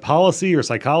talking about policy or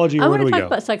psychology? Or I where do want we to talk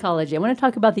go? about psychology. I want to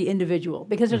talk about the individual,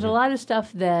 because there's a lot of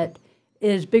stuff that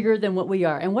is bigger than what we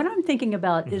are. And what I'm thinking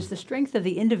about is the strength of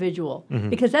the individual,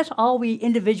 because that's all we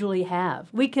individually have.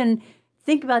 We can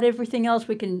think about everything else,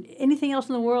 anything else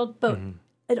in the world, but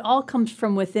it all comes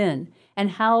from within.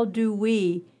 And how do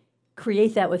we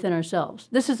create that within ourselves?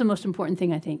 This is the most important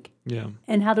thing, I think. Yeah.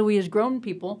 And how do we as grown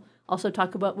people also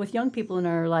talk about with young people in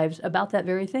our lives about that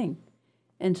very thing?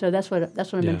 And so that's what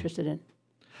I'm interested in.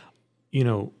 You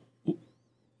know,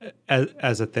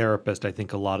 as a therapist, I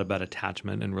think a lot about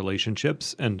attachment and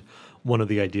relationships. And one of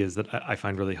the ideas that I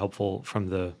find really helpful from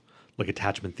the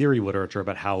attachment theory literature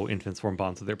about how infants form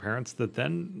bonds with their parents that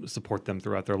then support them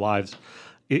throughout their lives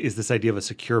is this idea of a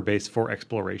secure base for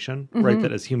exploration, right?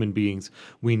 That as human beings,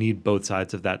 we need both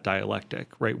sides of that dialectic,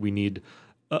 right? We need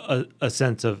a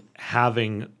sense of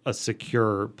having a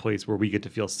secure place where we get to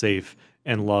feel safe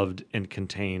and loved and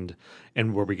contained,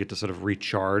 and where we get to sort of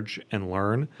recharge and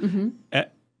learn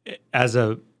as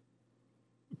a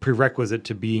prerequisite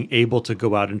to being able to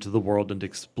go out into the world and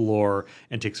explore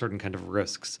and take certain kind of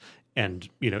risks and,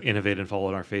 innovate and fall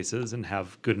on our faces and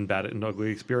have good and bad and ugly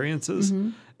experiences.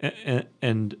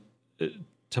 And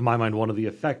to my mind, one of the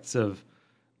effects of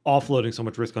offloading so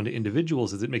much risk onto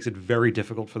individuals is it makes it very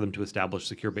difficult for them to establish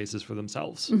secure bases for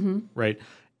themselves, right?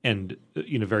 And,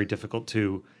 very difficult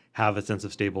to have a sense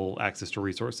of stable access to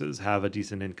resources, have a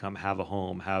decent income, have a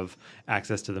home, have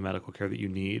access to the medical care that you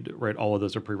need, right? All of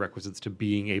those are prerequisites to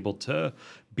being able to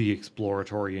be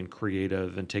exploratory and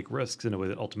creative and take risks in a way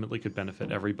that ultimately could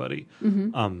benefit everybody.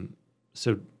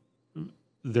 So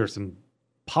there's some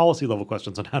policy level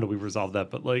questions on how do we resolve that,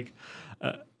 but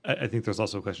I think there's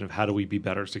also a question of how do we be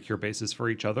better secure bases for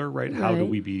each other, right? How do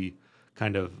we be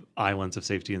kind of islands of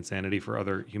safety and sanity for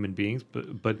other human beings?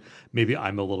 But maybe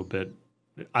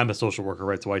I'm a social worker,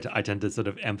 right? So I tend to sort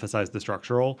of emphasize the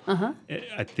structural.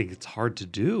 I think it's hard to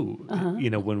do,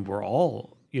 when we're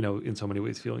all, in so many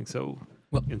ways feeling so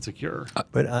insecure.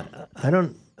 But I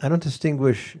don't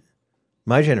distinguish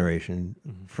my generation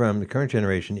from the current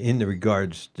generation in the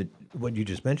regards to what you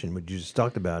just mentioned, what you just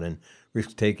talked about, and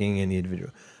risk taking and the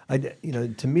individual.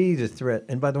 To me, the threat.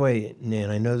 And by the way, Nan,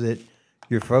 I know that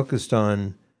you're focused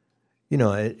on.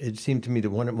 It seemed to me that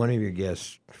one of your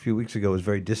guests a few weeks ago was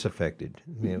very disaffected.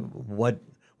 What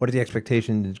are the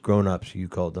expectations grown-ups, you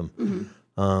called them,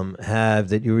 have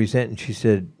that you resent? And she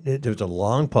said, there was a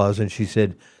long pause, and she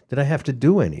said, did I have to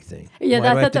do anything? Yeah,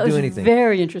 I thought that was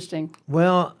very interesting.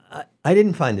 Well, I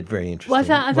didn't find it very interesting.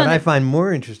 Well, I find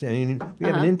more interesting, we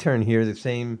have an intern here the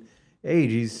same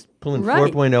age. He's pulling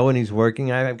 4.0 and he's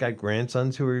working. I've got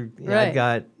grandsons who are,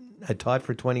 I taught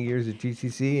for 20 years at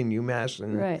GCC and UMass.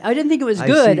 And I didn't think it was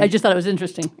good. I just thought it was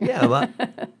interesting. Yeah. Well,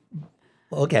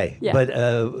 okay. Yeah.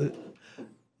 But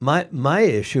my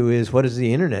issue is, what has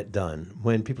the internet done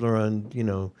when people are on,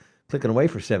 clicking away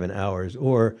for 7 hours?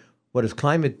 Or what does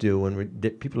climate do when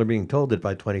people are being told that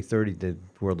by 2030 the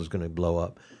world is going to blow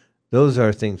up? Those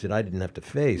are things that I didn't have to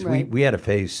face. Right. We had to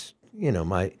face,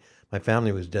 my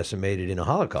family was decimated in a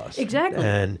Holocaust. Exactly.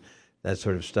 And that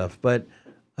sort of stuff. But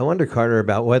I wonder, Carter,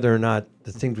 about whether or not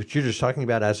the things that you're just talking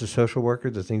about as a social worker,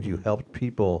 the things you helped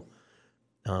people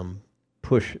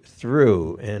push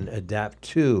through and adapt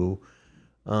to,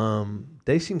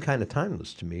 they seem kind of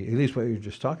timeless to me, at least what you're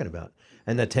just talking about.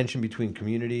 And that tension between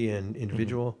community and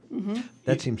individual,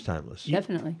 that seems timeless.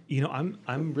 Definitely.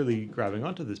 I'm really grabbing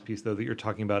onto this piece, though, that you're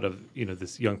talking about of,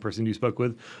 this young person you spoke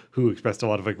with who expressed a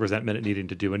lot of resentment at needing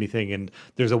to do anything. And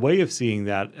there's a way of seeing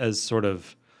that as sort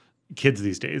of kids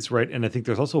these days, right? And I think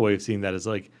there's also a way of seeing that as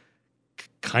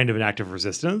kind of an act of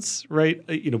resistance, right?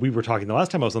 We were talking the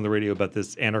last time I was on the radio about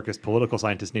this anarchist political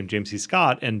scientist named James C.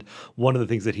 Scott, and one of the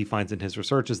things that he finds in his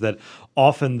research is that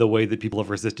often the way that people have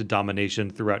resisted domination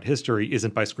throughout history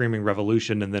isn't by screaming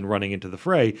revolution and then running into the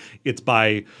fray. It's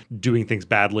by doing things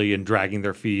badly and dragging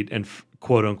their feet and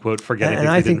quote unquote forgetting. And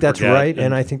I think that's right,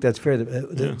 and I think that's fair.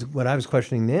 What I was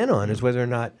questioning Nan on is whether or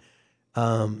not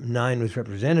 9 was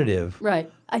representative.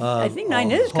 Right. I think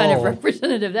 9 is kind of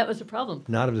representative. That was the problem.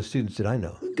 Not of the students that I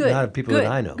know. Good. Not of people Good.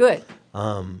 that I know. Good.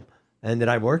 And that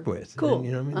I've worked with. Cool. And,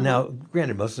 you know what I mean? Now,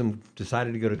 granted, most of them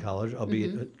decided to go to college,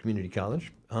 albeit a community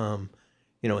college, an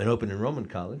open enrollment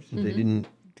college.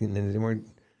 They weren't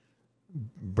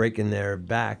breaking their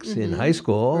backs in high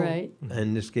school. Right.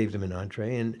 And this gave them an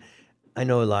entree. And I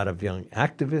know a lot of young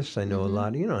activists. I know a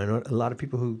lot of, I know a lot of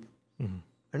people who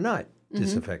are not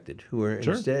disaffected, who are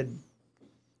instead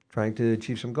trying to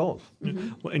achieve some goals.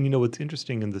 Well, and what's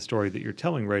interesting in the story that you're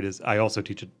telling, right, is I also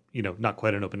teach at, not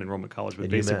quite an open enrollment college, but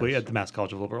basically at the Mass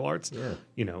College of Liberal Arts. Yeah.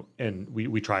 And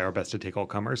we try our best to take all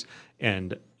comers.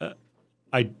 And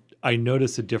I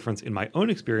notice a difference in my own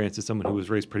experience as someone who was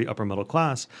raised pretty upper middle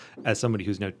class, as somebody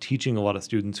who's now teaching a lot of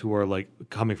students who are like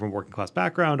coming from a working class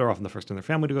background or often the first in their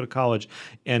family to go to college.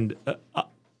 And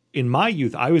in my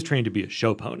youth, I was trained to be a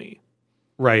show pony.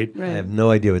 Right. I have no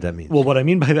idea what that means. Well, what I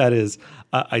mean by that is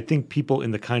I think people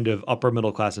in the kind of upper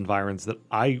middle class environs that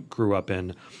I grew up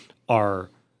in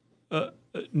are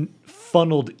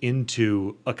funneled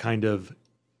into a kind of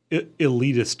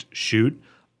elitist shoot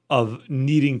of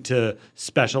needing to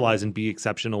specialize and be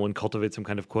exceptional and cultivate some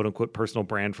kind of quote unquote personal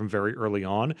brand from very early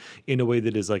on in a way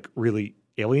that is like really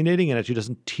alienating and actually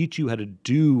doesn't teach you how to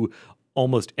do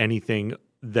almost anything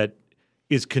that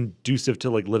is conducive to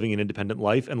like living an independent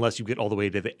life unless you get all the way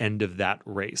to the end of that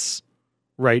race,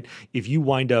 right? If you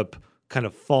wind up kind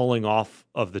of falling off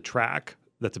of the track,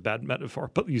 that's a bad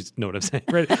metaphor, but you know what I'm saying,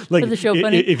 right? Like the show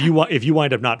funny. If you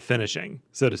wind up not finishing,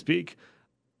 so to speak,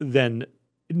 then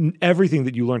everything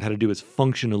that you learned how to do is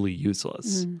functionally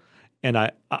useless. And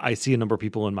I see a number of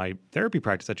people in my therapy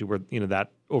practice actually where,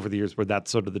 that over the years where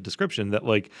that's sort of the description that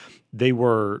like they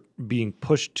were being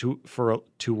pushed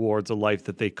towards a life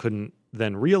that they couldn't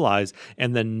then realize,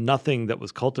 and then nothing that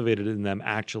was cultivated in them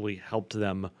actually helped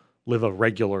them live a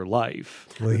regular life.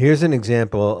 Well, here's an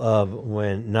example of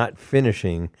when not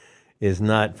finishing is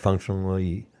not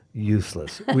functionally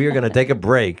useless. We are going to take a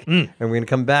break, and we're going to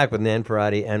come back with Nan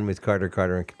Parati and with Carter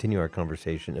Carter and continue our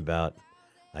conversation about,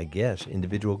 I guess,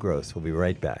 individual growth. We'll be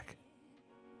right back.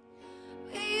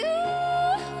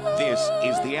 This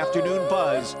is the Afternoon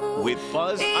Buzz with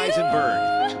Buzz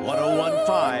Eisenberg,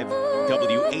 101.5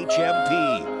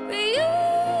 WHMP.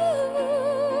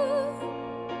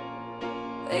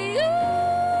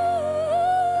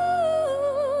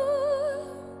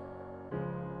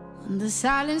 The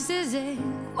silence is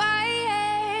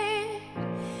quiet,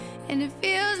 and it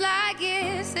feels like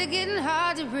it's getting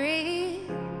hard to breathe.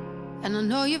 And I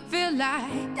know you feel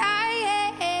like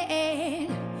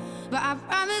dying, but I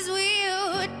promise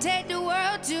we'll take the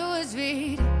world to its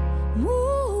feet. Move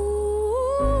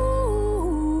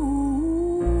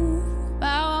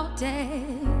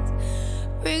mountains,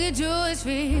 bring it to its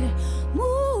feet.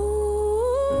 Move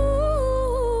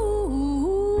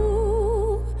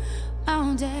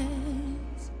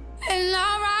mountains, and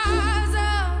I'll rise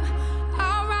up.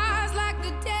 I'll rise like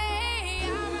the day.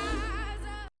 I'll rise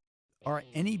up. Are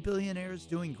any billionaires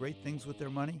doing great things with their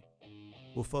money?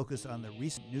 We'll focus on the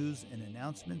recent news and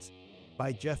announcements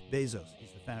by Jeff Bezos.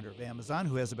 He's the founder of Amazon,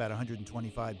 who has about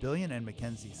 $125 billion, and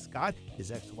Mackenzie Scott,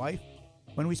 his ex-wife.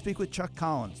 When we speak with Chuck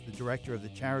Collins, the director of the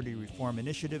Charity Reform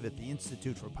Initiative at the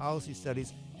Institute for Policy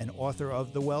Studies and author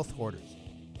of The Wealth Hoarders.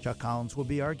 Chuck Collins will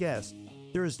be our guest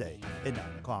Thursday at 9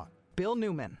 o'clock. Bill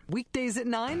Newman, weekdays at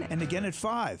 9 and again at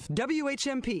 5.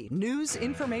 WHMP, news,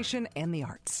 information, and the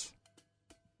arts.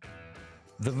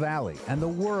 The Valley and the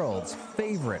world's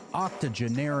favorite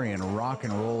octogenarian rock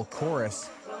and roll chorus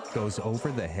goes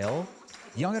over the hill.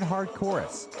 Young at Heart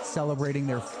Chorus, celebrating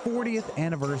their 40th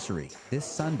anniversary this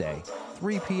Sunday,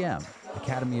 3 p.m.,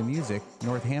 Academy of Music,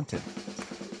 Northampton.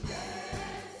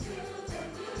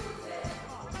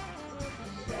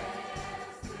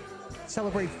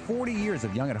 Celebrate 40 years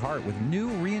of Young at Heart with new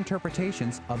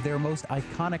reinterpretations of their most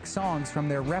iconic songs from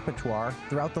their repertoire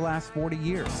throughout the last 40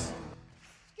 years.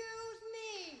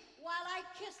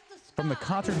 From the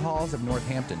concert halls of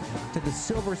Northampton to the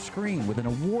silver screen with an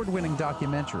award-winning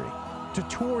documentary to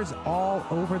tours all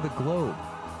over the globe,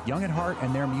 Young at Heart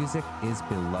and their music is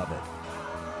beloved.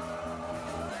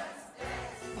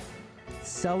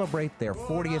 Celebrate their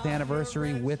 40th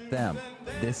anniversary with them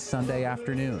this Sunday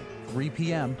afternoon, 3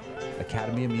 p.m.,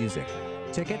 Academy of Music.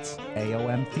 Tickets,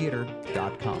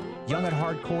 aomtheater.com. Young at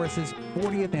Heart Chorus's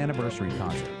 40th anniversary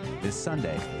concert this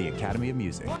Sunday, the Academy of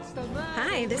Music.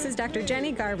 Hi, this is Dr.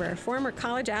 Jenny Garber, former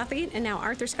college athlete and now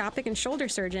arthroscopic and shoulder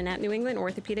surgeon at New England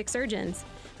Orthopedic Surgeons.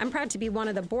 I'm proud to be one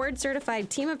of the board-certified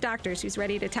team of doctors who's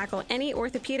ready to tackle any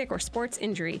orthopedic or sports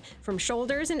injury, from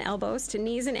shoulders and elbows to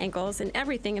knees and ankles and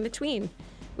everything in between.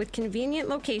 With convenient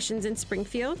locations in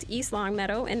Springfield, East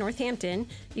Longmeadow, and Northampton,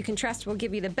 you can trust will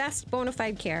give you the best bona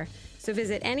fide care. So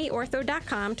visit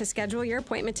anyortho.com to schedule your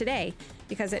appointment today,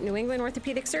 because at New England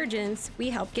Orthopedic Surgeons, we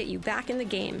help get you back in the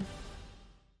game.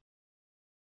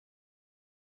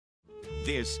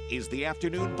 This is the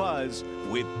Afternoon Buzz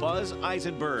with Buzz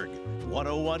Eisenberg,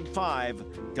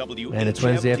 101.5 WHMP. And it's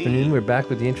Wednesday afternoon. We're back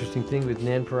with The Interesting Thing with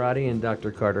Nan Parati and Dr.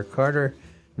 Carter Carter.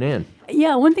 Nan.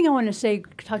 Yeah, one thing I want to say,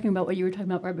 talking about what you were talking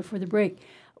about right before the break,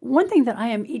 one thing that I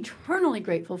am eternally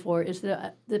grateful for is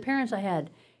the parents I had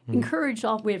encouraged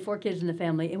all. We had 4 kids in the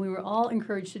family, and we were all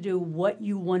encouraged to do what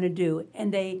you want to do.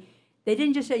 And they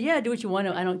didn't just say, yeah, do what you want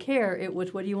to, I don't care. It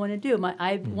was, what do you want to do?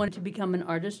 I wanted to become an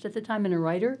artist at the time and a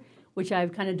writer, which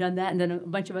I've kind of done that and done a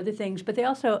bunch of other things. But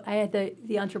I had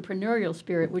the entrepreneurial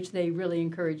spirit, which they really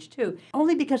encouraged too.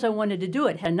 Only because I wanted to do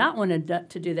it. Had I not wanted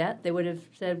to do that, they would have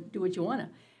said, do what you want to.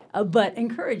 But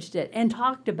encouraged it and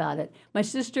talked about it. My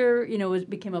sister,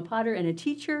 became a potter and a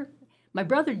teacher. My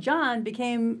brother John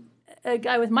became a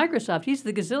guy with Microsoft. He's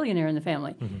the gazillionaire in the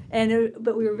family. Mm-hmm.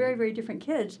 But we were very, very different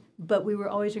kids. But we were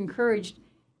always encouraged.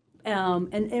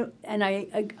 And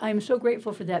I'm so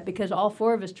grateful for that, because all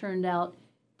 4 of us turned out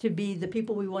to be the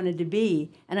people we wanted to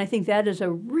be. And I think that is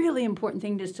a really important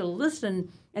thing, just to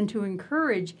listen and to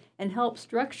encourage and help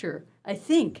structure, I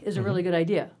think, is a really good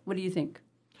idea. What do you think?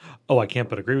 Oh, I can't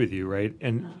but agree with you, right?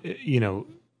 And,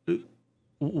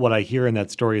 what I hear in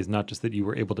that story is not just that you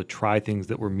were able to try things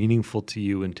that were meaningful to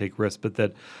you and take risks, but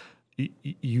that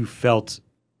you felt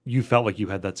like you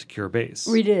had that secure base.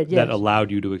 We did, yes. That allowed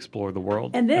you to explore the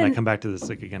world. And then, I come back to this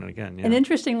again and again. Yeah. And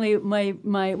interestingly, my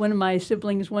one of my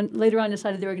siblings later on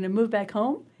decided they were going to move back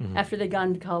home after they'd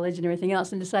gone to college and everything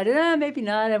else, and decided, maybe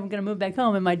not, I'm going to move back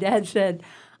home. And my dad said,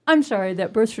 I'm sorry,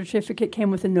 that birth certificate came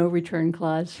with a no return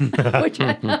clause, which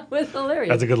I thought was hilarious.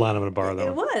 That's a good line I'm going to borrow, though.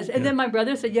 It was. And then my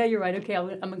brother said, yeah, you're right. Okay, I'm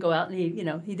going to go out. And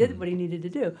he did what he needed to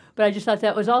do. But I just thought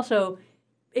that was also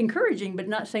encouraging, but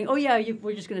not saying, oh, yeah,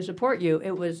 we're just going to support you.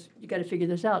 It was, you got to figure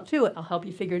this out, too. I'll help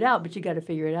you figure it out, but you got to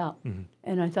figure it out. Mm-hmm.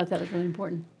 And I thought that was really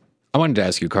important. I wanted to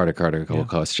ask you, Carter, a couple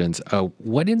questions.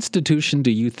 What institution do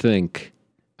you think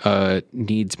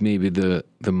needs maybe the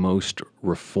most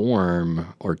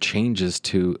reform or changes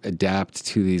to adapt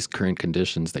to these current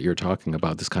conditions that you're talking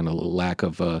about, this kind of lack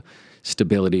of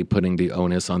stability, putting the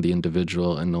onus on the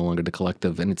individual and no longer the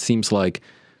collective? And it seems like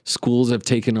schools have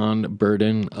taken on a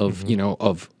burden of,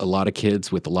 of a lot of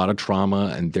kids with a lot of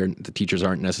trauma, and the teachers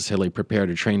aren't necessarily prepared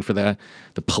to train for that.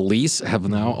 The police have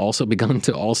now also begun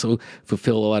to also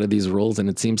fulfill a lot of these roles, and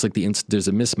it seems like there's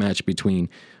a mismatch between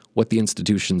what the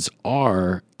institutions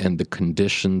are and the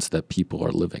conditions that people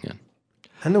are living in.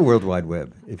 And the World Wide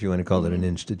Web, if you want to call it an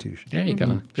institution. There you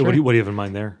go. Sure. What do you have in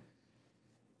mind there?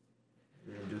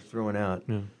 I'm just throwing out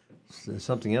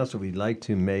something else that we'd like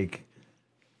to make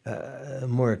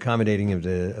more accommodating of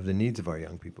the needs of our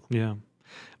young people. Yeah.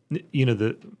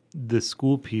 The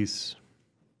school piece,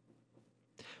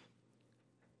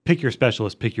 pick your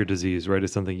specialist, pick your disease, right,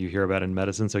 is something you hear about in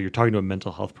medicine. So you're talking to a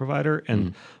mental health provider,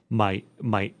 and my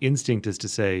instinct is to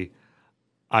say,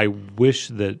 I wish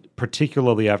that,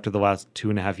 particularly after the last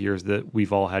 2.5 years that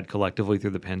we've all had collectively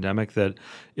through the pandemic, that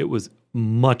it was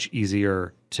much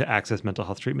easier to access mental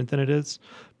health treatment than it is.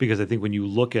 Because I think when you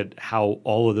look at how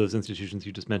all of those institutions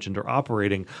you just mentioned are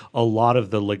operating, a lot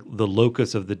of the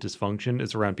locus of the dysfunction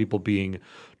is around people being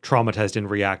traumatized and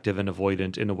reactive and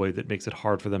avoidant in a way that makes it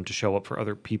hard for them to show up for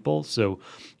other people. So,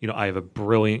 I have a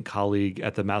brilliant colleague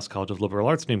at the Mass College of Liberal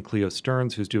Arts named Cleo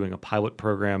Stearns, who's doing a pilot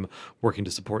program working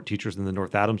to support teachers in the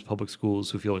North Adams public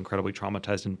schools who feel incredibly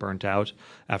traumatized and burnt out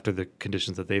after the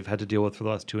conditions that they've had to deal with for the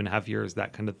last 2.5 years.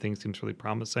 That kind of thing seems really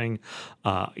promising.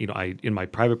 In my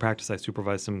private practice, I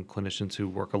supervise some clinicians who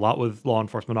work a lot with law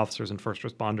enforcement officers and first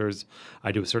responders.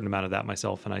 I do a certain amount of that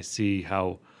myself, and I see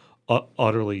how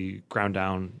utterly ground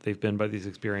down they've been by these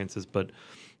experiences. But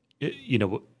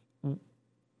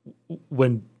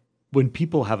when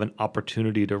people have an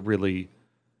opportunity to really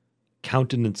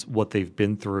countenance what they've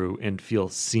been through and feel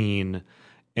seen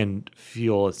and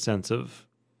feel a sense of,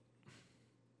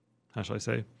 how shall I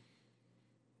say,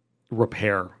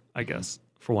 repair, I guess,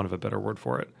 for want of a better word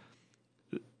for it,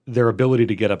 their ability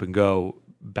to get up and go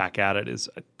back at it is,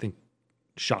 I think,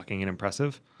 shocking and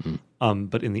impressive.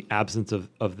 But in the absence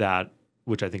of that,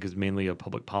 which I think is mainly a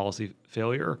public policy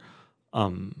failure,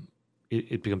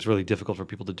 it becomes really difficult for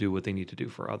people to do what they need to do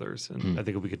for others. And I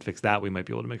think if we could fix that, we might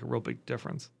be able to make a real big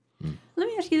difference. Let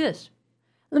me ask you this.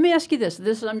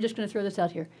 I'm just going to throw this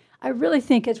out here. I really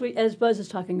think, as Buzz is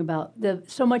talking about,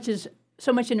 so much is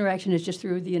so much interaction is just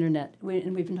through the internet.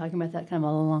 And we've been talking about that kind of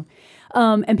all along.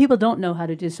 And people don't know how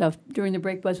to do stuff. During the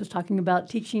break, Buzz was talking about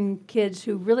teaching kids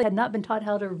who really had not been taught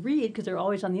how to read because they're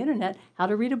always on the internet, how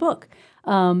to read a book.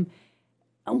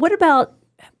 What about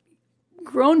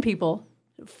grown people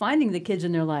finding the kids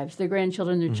in their lives, their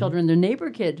grandchildren, their children, their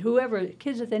neighbor kid, whoever,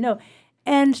 kids that they know,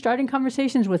 and starting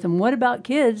conversations with them? What about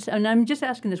kids? And I'm just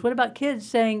asking this, what about kids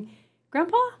saying,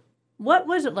 Grandpa, what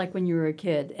was it like when you were a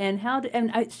kid? And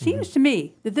it seems to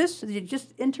me that this,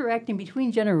 just interacting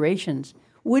between generations,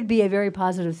 would be a very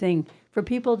positive thing for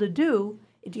people to do.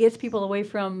 It gets people away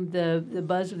from the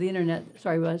buzz of the internet.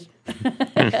 Sorry, Buzz.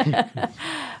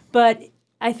 But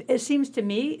it seems to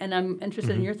me, and I'm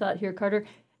interested in your thought here, Carter,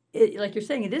 like you're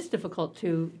saying, it is difficult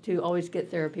to always get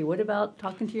therapy. What about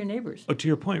talking to your neighbors? Oh, to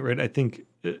your point, right? I think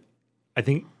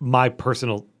my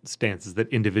personal stance is that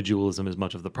individualism is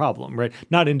much of the problem, right?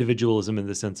 Not individualism in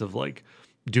the sense of like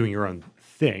doing your own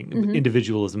thing.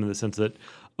 Individualism in the sense that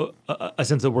a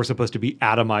sense that we're supposed to be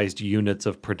atomized units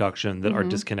of production that are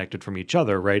disconnected from each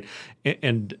other, right?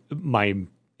 And my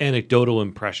anecdotal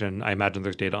impression, I imagine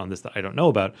there's data on this that I don't know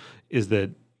about, is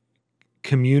that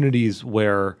communities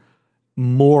where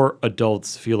more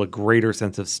adults feel a greater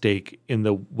sense of stake in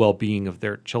the well-being of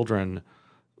their children,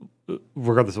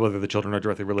 regardless of whether the children are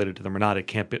directly related to them or not, it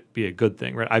can't be a good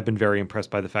thing, right? I've been very impressed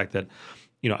by the fact that,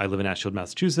 I live in Ashfield,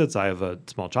 Massachusetts. I have a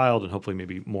small child and hopefully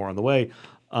maybe more on the way.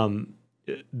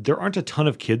 There aren't a ton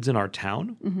of kids in our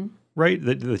town, right?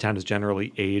 The town is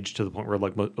generally aged to the point where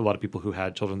like a lot of people who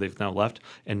had children, they've now left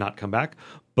and not come back.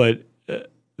 But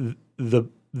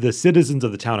the citizens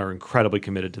of the town are incredibly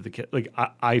committed to the kid. Like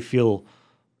I feel,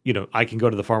 I can go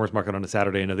to the farmer's market on a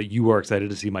Saturday and know that you are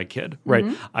excited to see my kid, right?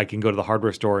 I can go to the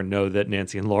hardware store and know that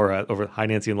Nancy and Laura at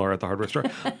the hardware store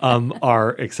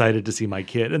are excited to see my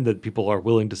kid, and that people are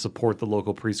willing to support the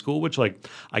local preschool, which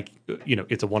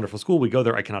it's a wonderful school. We go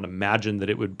there. I cannot imagine that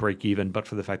it would break even, but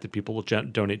for the fact that people will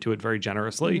donate to it very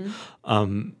generously.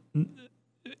 And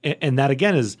that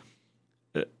again is,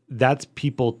 that's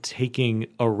people taking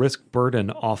a risk burden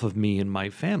off of me and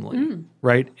my family,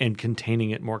 right? And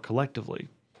containing it more collectively.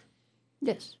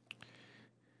 Yes.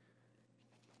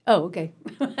 Oh, okay.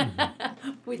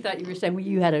 We thought you were saying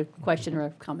you had a question or a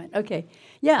comment. Okay.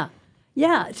 Yeah.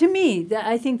 To me,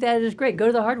 I think that is great. Go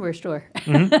to the hardware store.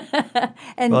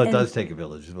 It does take a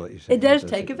village, is what you said. It does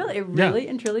take a village. It really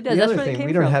and truly does. The That's other where it thing, came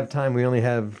we don't from. have time. We only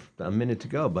have a minute to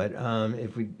go. But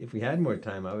if we had more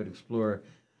time, I would explore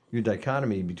your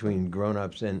dichotomy between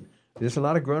grown-ups and there's a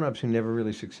lot of grown-ups who never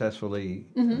really successfully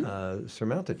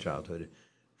surmounted childhood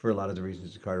for a lot of the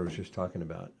reasons that Carter was just talking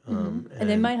about. And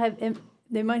they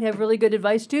might have really good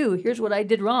advice too. Here's what I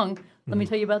did wrong. Let me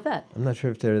tell you about that. I'm not sure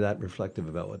if they're that reflective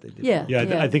about what they did. Yeah.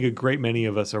 I think a great many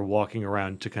of us are walking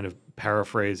around to kind of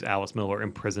paraphrase Alice Miller,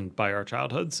 imprisoned by our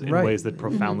childhoods in ways that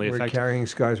profoundly We're affect carrying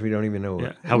scars we don't even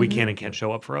know. how we can and can't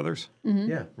show up for others.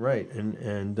 Yeah, right.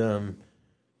 And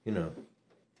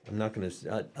I'm not going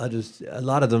to. A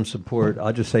lot of them support.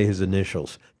 I'll just say his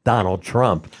initials, Donald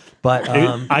Trump. But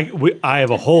I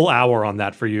have a whole hour on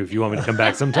that for you if you want me to come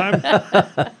back sometime.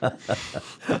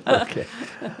 Okay.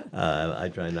 I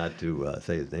try not to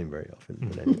say his name very often,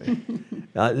 but anyway,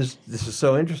 this is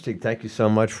so interesting. Thank you so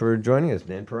much for joining us,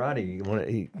 Dan Perotti.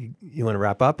 You want to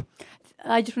wrap up?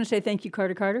 I just want to say thank you,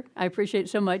 Carter. I appreciate it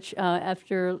so much.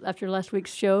 After last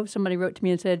week's show, somebody wrote to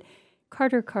me and said,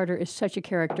 Carter is such a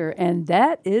character, and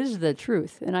that is the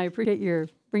truth. And I appreciate your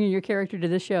bringing your character to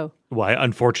this show. Why,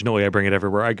 unfortunately, I bring it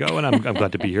everywhere I go, and I'm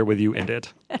glad to be here with you and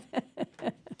it.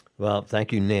 Well,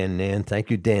 thank you, Nan. Thank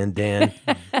you, Dan.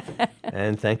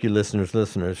 And thank you,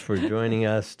 listeners, for joining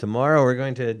us. Tomorrow, we're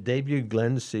going to debut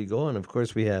Glenn Siegel, and of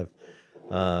course, we have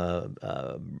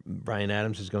Brian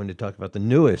Adams is going to talk about the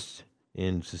newest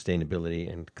in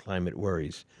sustainability and climate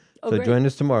worries. So join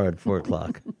us tomorrow at 4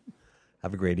 o'clock.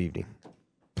 Have a great evening.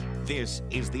 This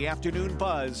is the Afternoon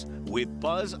Buzz with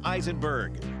Buzz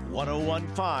Eisenberg,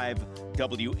 101.5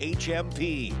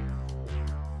 WHMP.